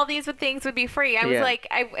believe that all these things would be free. I was Yeah. like,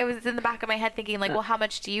 I was in the back of my head thinking like, well, how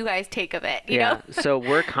much do you guys take of it? You yeah. know? So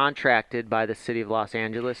we're contracted by the City of Los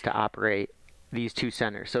Angeles to operate these two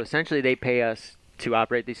centers. So essentially they pay us to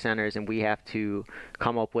operate these centers, and we have to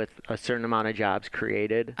come up with a certain amount of jobs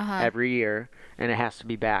created every year, and it has to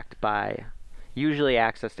be backed by usually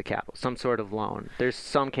access to capital, some sort of loan. There's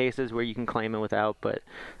some cases where you can claim it without, but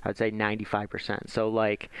I'd say 95%. So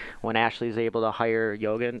like when Ashley's able to hire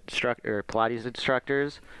yoga instructor or Pilates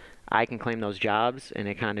instructors, I can claim those jobs, and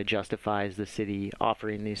it kind of justifies the city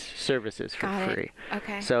offering these services for Got it. free.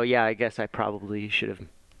 Okay. So yeah, I guess I probably should have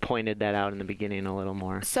pointed that out in the beginning a little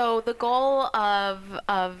more. So the goal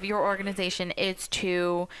of your organization is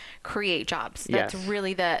to create jobs. That's Yes.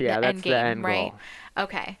 really the Yeah, end that's game, the end right? goal.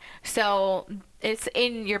 Okay. So it's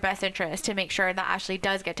in your best interest to make sure that Ashley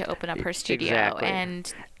does get to open up her studio. Exactly.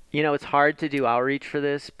 And It's hard to do outreach for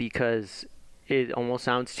this because it almost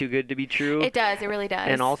sounds too good to be true. it does. It really does.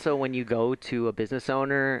 And also when you go to a business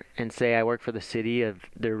owner and say, I work for the city,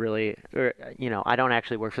 I don't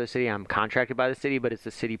actually work for the city, I'm contracted by the city, but it's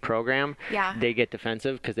the city program. Yeah. They get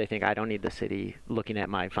defensive because they think I don't need the city looking at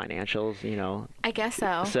my financials, I guess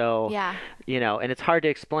so. So, yeah. And it's hard to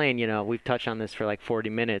explain, we've touched on this for like 40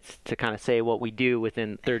 minutes to kind of say what we do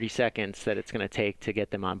within 30 seconds that it's going to take to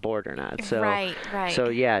get them on board or not. So, Right. So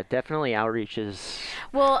yeah, definitely outreach is.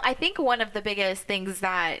 Well, I think one of the biggest things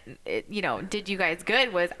that did you guys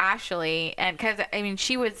good was Ashley, and because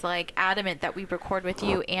she was like adamant that we record with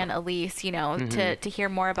you and Elise, to hear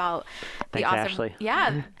more about the Thanks, awesome. Ashley.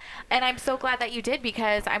 Yeah, and I'm so glad that you did,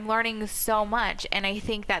 because I'm learning so much, and I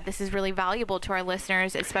think that this is really valuable to our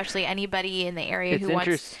listeners, especially anybody in the area It's who wants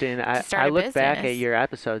interesting. to start I a look back business. at your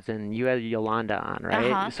episodes, and you had Yolanda on,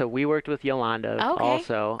 right? Uh-huh. So we worked with Yolanda Okay,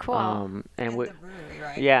 also. cool. And And we, the brewery,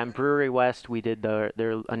 right? yeah, in Brewery West, we did their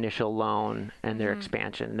initial loan and their Mm-hmm.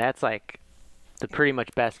 expansion. That's like the pretty much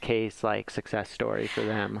best case success story for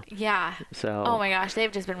them. Yeah. So. Oh my gosh,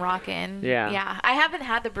 they've just been rocking. Yeah. Yeah. I haven't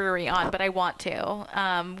had the brewery on, but I want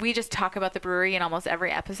to. We just talk about the brewery in almost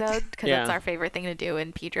every episode because Yeah. that's our favorite thing to do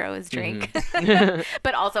in Pedro is drink. Mm-hmm.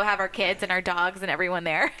 But also have our kids and our dogs and everyone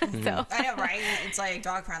there. So I know, right? It's like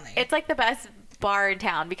dog friendly. it's like the best bar in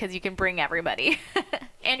town because you can bring everybody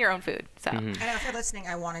and your own food. So I know, if you're listening,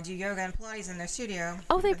 I want to do yoga and Pilates in their studio.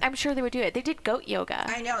 I'm sure they would do it. They did goat yoga.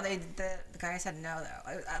 I know, the guy said no,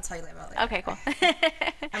 though. I'll tell you later about it. Okay, cool.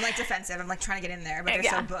 I'm like defensive. I'm like trying to get in there, but they're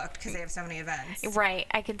Yeah. so booked because they have so many events. Right,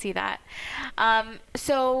 I can see that.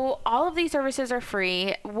 So all of these services are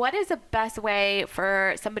free. What is the best way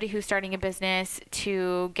for somebody who's starting a business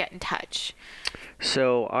to get in touch?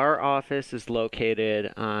 So our office is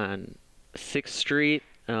located on 6th Street.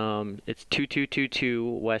 It's 2222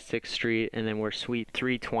 West 6th Street, and then we're Suite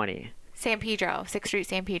 320. San Pedro, 6th Street,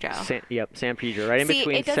 San Pedro. San Pedro, right in See,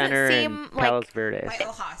 between it doesn't Center seem and like- Palos Verdes. By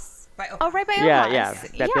Ojas. Oh, right by Yeah, Ojas.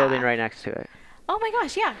 yeah, that building right next to it. Oh my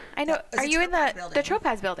gosh, yeah, I know. It's Are the you in Topaz the building.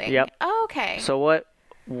 Topaz building? Yep. Oh, okay. So what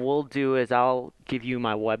we'll do is I'll give you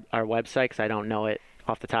our website because I don't know it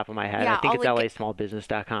off the top of my head. Yeah, I think I'll link it's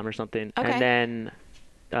lasmallbusiness.com or something. Okay. And then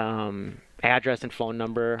address and phone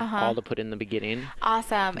number, all to put in the beginning.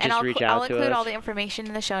 Awesome. Just And I'll, reach I'll out to include all us. the information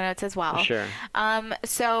in the show notes as well. Sure.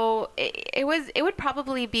 So it would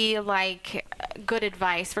probably be like good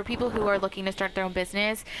advice for people who are looking to start their own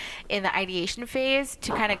business in the ideation phase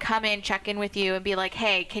to kind of come in, check in with you and be like,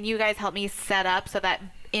 hey, can you guys help me set up so that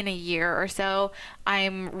in a year or so,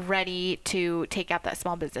 I'm ready to take out that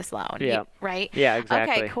small business loan. Yeah. Right? Yeah,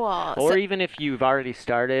 exactly. Okay, cool. Or So- even if you've already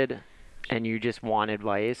started and you just want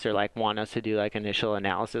advice or want us to do initial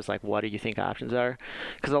analysis, what do you think options are?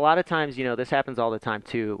 Because a lot of times, this happens all the time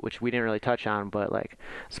too, which we didn't really touch on, but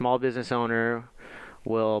small business owner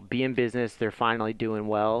will be in business, they're finally doing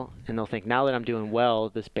well, and they'll think, now that I'm doing well,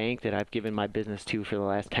 this bank that I've given my business to for the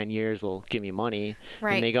last 10 years will give me money.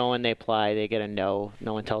 Right. And they go and they apply, they get a no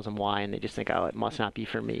one tells them why, and they just think, oh, it must not be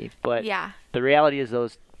for me. But Yeah. the reality is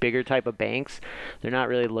those bigger type of banks, they're not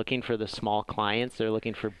really looking for the small clients, they're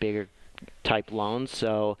looking for bigger type loans.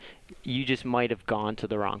 So you just might have gone to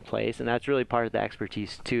the wrong place, and that's really part of the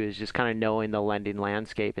expertise too, is just kind of knowing the lending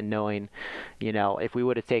landscape and knowing, if we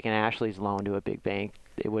would have taken Ashley's loan to a big bank,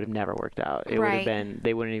 it would have never worked out. It would have been,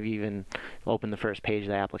 they wouldn't have even opened the first page of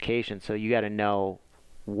the application. So you got to know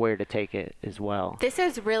where to take it as well. This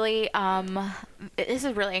is really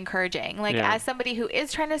encouraging. Like, as somebody who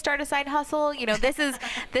is trying to start a side hustle, this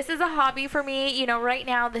is a hobby for me. Right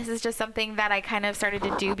now, this is just something that I kind of started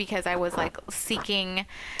to do because I was like seeking,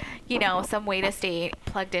 some way to stay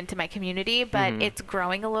plugged into my community, but it's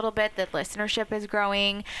growing a little bit. The listenership is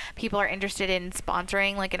growing. People are interested in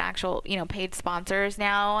sponsoring, like an actual, paid sponsors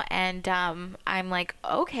now. And I'm like,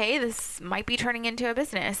 okay, this might be turning into a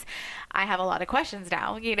business. I have a lot of questions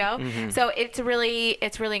now, So it's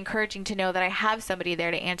really encouraging to know that I have somebody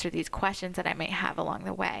there to answer these questions that I may have along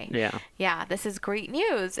the way. Yeah, this is great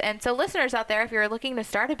news. And so listeners out there, if you're looking to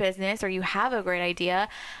start a business or you have a great idea,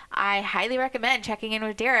 I highly recommend checking in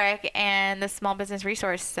with Derek and the Small Business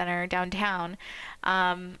Resource Center downtown.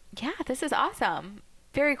 This is awesome.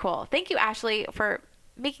 Very cool. Thank you, Ashley, for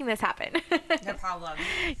making this happen. No problem.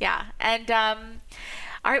 Yeah. And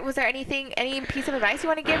all right, was there any piece of advice you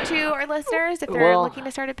want to give to our listeners if they're looking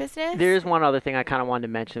to start a business? There's one other thing I kind of wanted to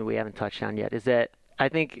mention that we haven't touched on yet, is that I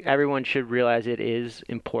think everyone should realize it is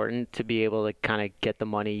important to be able to kind of get the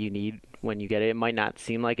money you need when you get it. It might not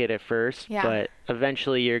seem like it at first, but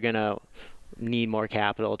eventually you're going to need more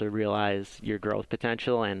capital to realize your growth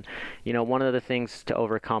potential. And one of the things to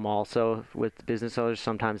overcome also with business owners,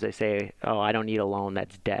 sometimes they say, oh, I don't need a loan,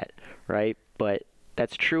 that's debt, right? But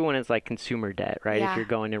that's true when it's like consumer debt, right? If you're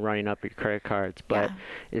going and running up your credit cards. But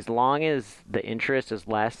as long as the interest is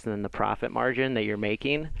less than the profit margin that you're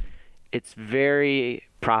making, it's very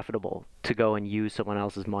profitable to go and use someone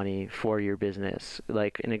else's money for your business.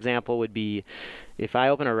 Like an example would be, if I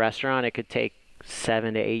open a restaurant, it could take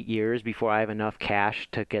 7 to 8 years before I have enough cash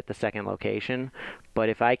to get the second location. But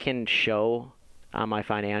if I can show on my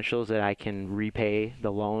financials that I can repay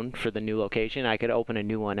the loan for the new location, I could open a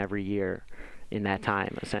new one every year in that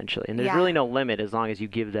time, essentially. And there's really no limit as long as you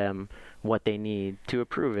give them what they need to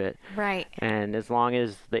approve it. Right. And as long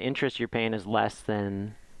as the interest you're paying is less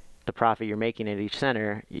than the profit you're making at each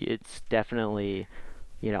center, it's definitely,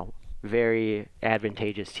 very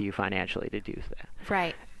advantageous to you financially to do that.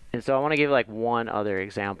 Right. And so I want to give like one other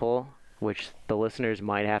example, which the listeners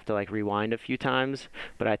might have to like rewind a few times,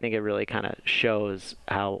 but I think it really kind of shows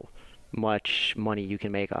how much money you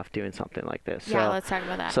can make off doing something like this. Yeah, let's talk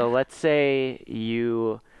about that. So let's say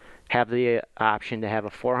you have the option to have a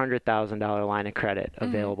 $400,000 line of credit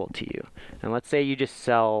available to you. And let's say you just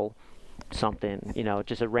sell something,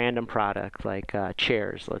 just a random product like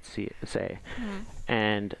chairs, say.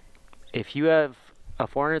 And if you have a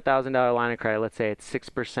 $400,000 line of credit, let's say it's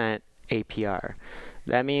 6% APR.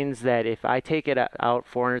 That means that if I take it out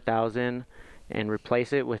 $400,000 and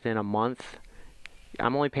replace it within a month,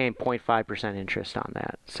 I'm only paying 0.5% interest on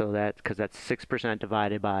that. So because that's 6%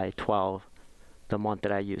 divided by 12 the month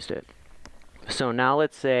that I used it. So now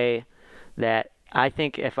let's say that I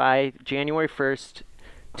think if I January 1st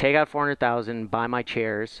take out 400,000, buy my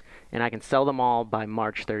chairs, and I can sell them all by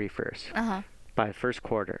March 31st, by the first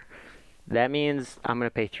quarter. That means I'm going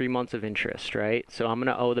to pay 3 months of interest, right? So I'm going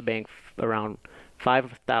to owe the bank around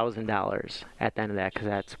 $5,000 at the end of that, because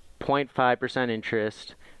that's 0.5%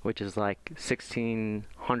 interest, which is like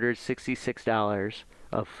 $1,666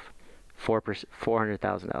 of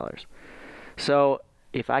 $400,000. So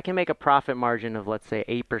if I can make a profit margin of, let's say,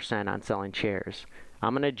 8% on selling chairs,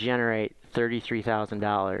 I'm going to generate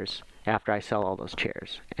 $33,000 after I sell all those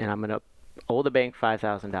chairs. And I'm going to owe the bank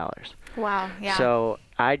 $5,000. Wow, yeah. So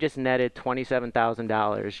I just netted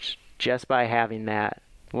 $27,000 just by having that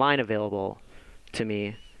line available to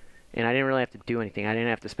me. And I didn't really have to do anything. I didn't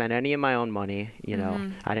have to spend any of my own money,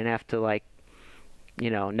 I didn't have to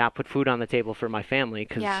not put food on the table for my family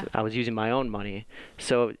because I was using my own money.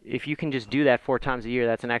 So if you can just do that 4 times a year,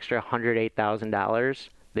 that's an extra $108,000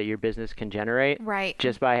 that your business can generate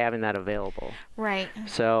just by having that available. Right.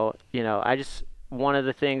 So, one of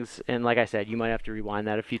the things, and like I said, you might have to rewind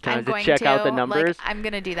that a few times to check out the numbers. I'm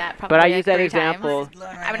going to do that probably. But I use that example.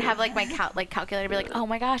 I would have like my calculator be like, oh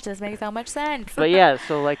my gosh, this makes so much sense. But yeah,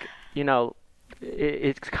 so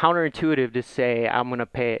it's counterintuitive to say I'm going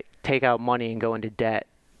to take out money and go into debt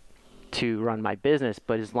to run my business.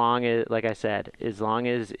 But as long as, like I said, as long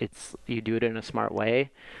as you do it in a smart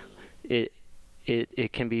way, it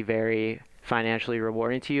can be very financially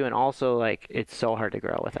rewarding to you, and also like it's so hard to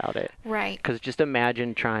grow without it. Right. Because just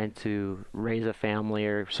imagine trying to raise a family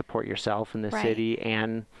or support yourself in the city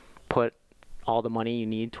and put all the money you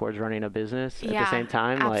need towards running a business at the same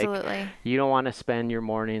time. Absolutely. Like, you don't want to spend your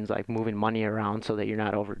mornings like moving money around so that you're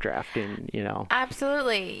not overdrafting, you know.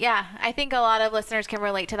 Absolutely. Yeah. I think a lot of listeners can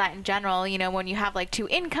relate to that in general. You know, when you have like 2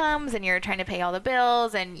 incomes and you're trying to pay all the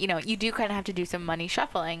bills, and, you know, you do kind of have to do some money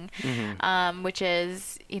shuffling, which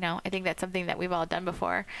is, you know, I think that's something that we've all done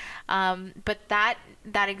before. But that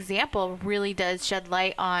example really does shed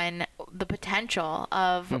light on the potential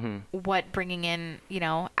of what bringing in, you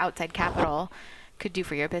know, outside capital could do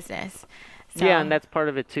for your business. So, yeah, and that's part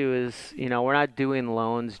of it too, is, you know, we're not doing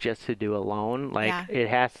loans just to do a loan. Like,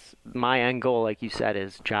 my end goal, like you said,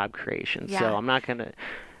 is job creation. Yeah. So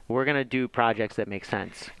we're going to do projects that make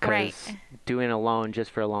sense, because doing a loan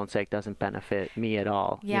just for a loan's sake doesn't benefit me at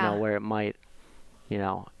all. Yeah. You know, where it might, you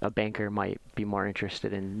know, a banker might be more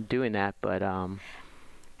interested in doing that. But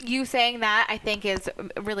you saying that, I think, is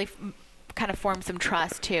really kind of form some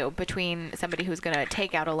trust too between somebody who's going to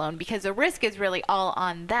take out a loan, because the risk is really all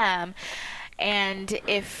on them. And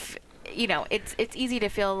if, you know, it's easy to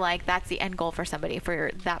feel like that's the end goal for somebody,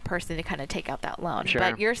 for that person to kind of take out that loan. Sure.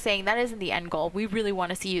 But you're saying that isn't the end goal. We really want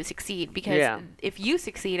to see you succeed, because if you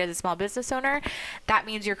succeed as a small business owner, that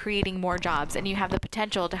means you're creating more jobs and you have the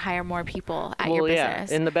potential to hire more people at your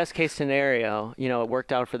business. In the best case scenario, you know, it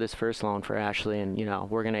worked out for this first loan for Ashley, and, you know,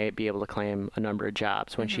 we're going to be able to claim a number of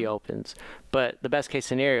jobs when she opens. But the best case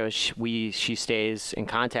scenario is she stays in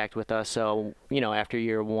contact with us. So, you know, after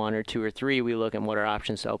year 1 or 2 or 3, we look at what our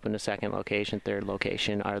options to open a second location, third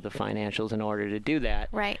location, are the financials in order to do that.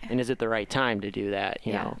 Right. And is it the right time to do that?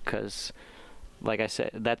 You know, because, like I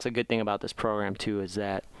said, that's a good thing about this program too, is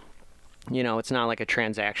that, you know, it's not like a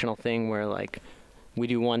transactional thing where like we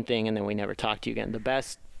do one thing and then we never talk to you again. The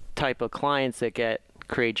best type of clients that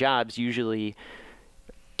create jobs usually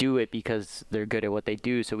do it because they're good at what they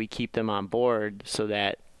do, so we keep them on board so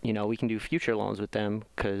that, you know, we can do future loans with them,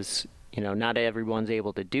 because, you know, not everyone's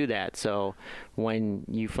able to do that. So when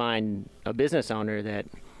you find a business owner that,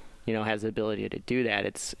 you know, has the ability to do that,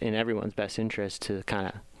 it's in everyone's best interest to kind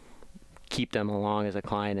of keep them along as a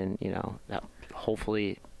client, and, you know, that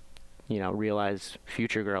hopefully, you know, realize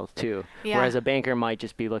future growth too. Yeah. Whereas a banker might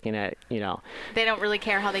just be looking at, you know, they don't really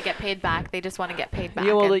care how they get paid back. They just want to get paid back.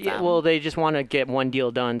 Yeah, well, they just want to get one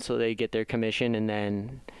deal done so they get their commission, and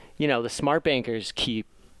then, you know, the smart bankers keep,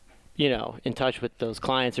 you know, in touch with those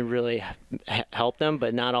clients and really help them,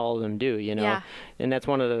 but not all of them do, you know. Yeah. And that's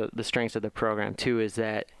one of the strengths of the program too, is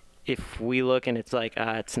that if we look and it's like,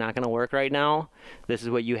 it's not going to work right now, this is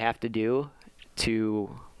what you have to do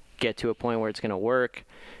to get to a point where it's going to work.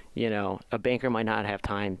 You know, a banker might not have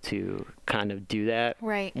time to kind of do that.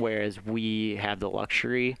 Right. Whereas we have the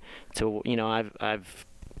luxury to, you know, I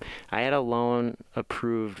had a loan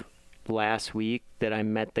approved last week that I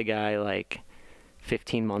met the guy like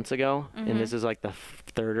 15 months ago. And this is like the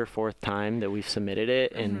 3rd or 4th time that we've submitted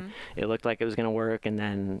it. And it looked like it was going to work, and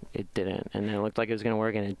then it didn't. And then it looked like it was going to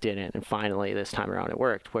work, and it didn't. And finally this time around it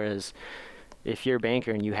worked. Whereas if you're a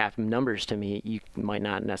banker and you have numbers to meet, you might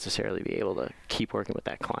not necessarily be able to keep working with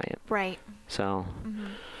that client. Right. So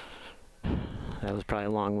that was probably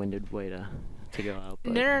a long-winded way to go out.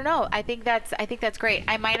 But. No. I think that's great.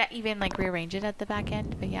 I might even like rearrange it at the back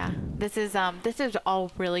end, but yeah, this is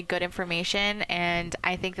all really good information, and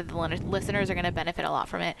I think that the listeners are going to benefit a lot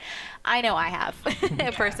from it. I know I have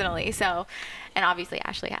personally. So, and obviously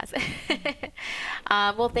Ashley has.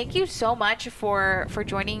 Well, thank you so much for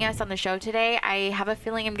joining us on the show today. I have a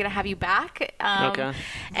feeling I'm going to have you back. Okay.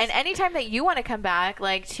 And anytime that you want to come back,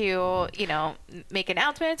 like to, you know, make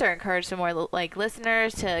announcements or encourage some more like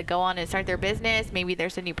listeners to go on and start their business, maybe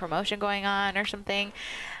there's a new promotion going on or something,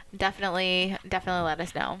 definitely let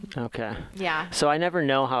us know. Okay. Yeah. So I never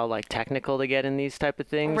know how like technical to get in these type of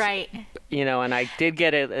things. Right. You know, and I did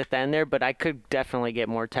get it at the end there, but I could definitely get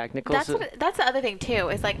more technical. That's the other thing too,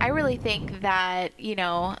 is like I really think that, you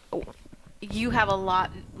know, you have a lot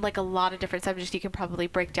of different subjects you can probably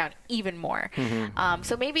break down even more.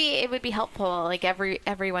 So maybe it would be helpful, like every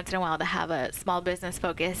once in a while, to have a small business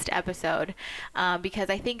focused episode, because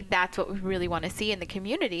I think that's what we really want to see in the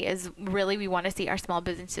community. Is really we want to see our small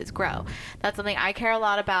businesses grow. That's something I care a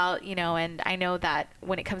lot about, you know, and I know that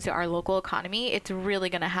when it comes to our local economy, it's really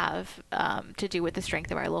going to have to do with the strength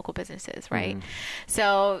of our local businesses, right?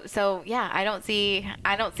 So yeah, I don't see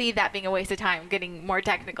that being a waste of time getting more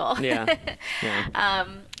technical. Yeah.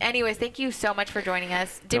 anyways, thank you so much for joining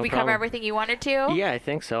us. Did No we problem. cover everything you wanted to? Yeah, I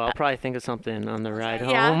think so. I'll probably think of something on the ride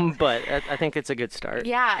Yeah. home, but I think it's a good start.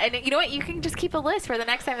 Yeah, and you know what? You can just keep a list for the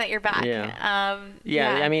next time that you're back. Yeah.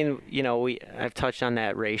 Yeah, I mean, I've touched on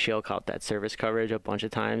that ratio called that service coverage a bunch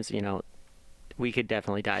of times. We could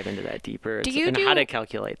definitely dive into that deeper how to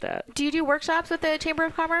calculate that. Do you do workshops with the Chamber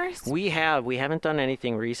of Commerce? We haven't done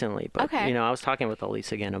anything recently, but Okay. I was talking with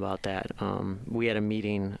Elise again about that. We had a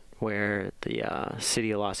meeting where the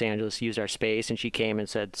city of Los Angeles used our space, and she came and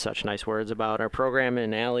said such nice words about our program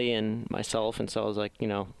and Allie and myself, and so I was like,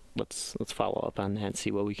 let's follow up on that and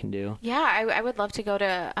see what we can do. Yeah, I would love to go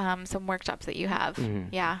to some workshops that you have.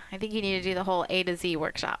 Mm-hmm. Yeah, I think you need to do the whole A to Z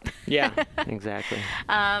workshop. Yeah, exactly.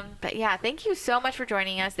 But yeah, thank you so much for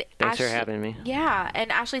joining us. Thanks for having me. Yeah,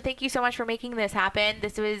 and Ashley, thank you so much for making this happen.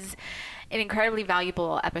 This was an incredibly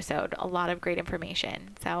valuable episode. A lot of great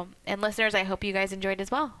information. So, and listeners, I hope you guys enjoyed as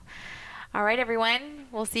well. All right, everyone.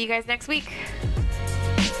 We'll see you guys next week.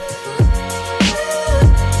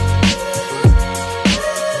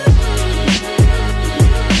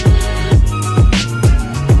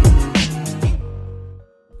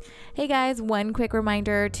 Hey guys, one quick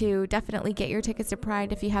reminder to definitely get your tickets to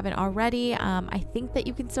Pride if you haven't already. I think that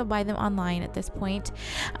you can still buy them online at this point.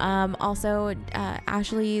 Also,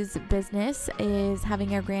 Ashley's business is having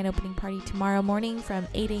their grand opening party tomorrow morning from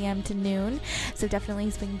 8 a.m. to noon. So definitely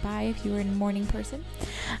swing by if you are a morning person.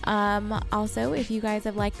 Also, if you guys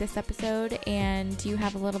have liked this episode and you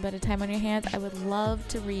have a little bit of time on your hands, I would love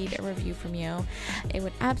to read a review from you. It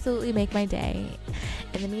would absolutely make my day.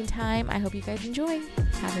 In the meantime, I hope you guys enjoy.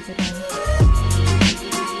 Have a good one.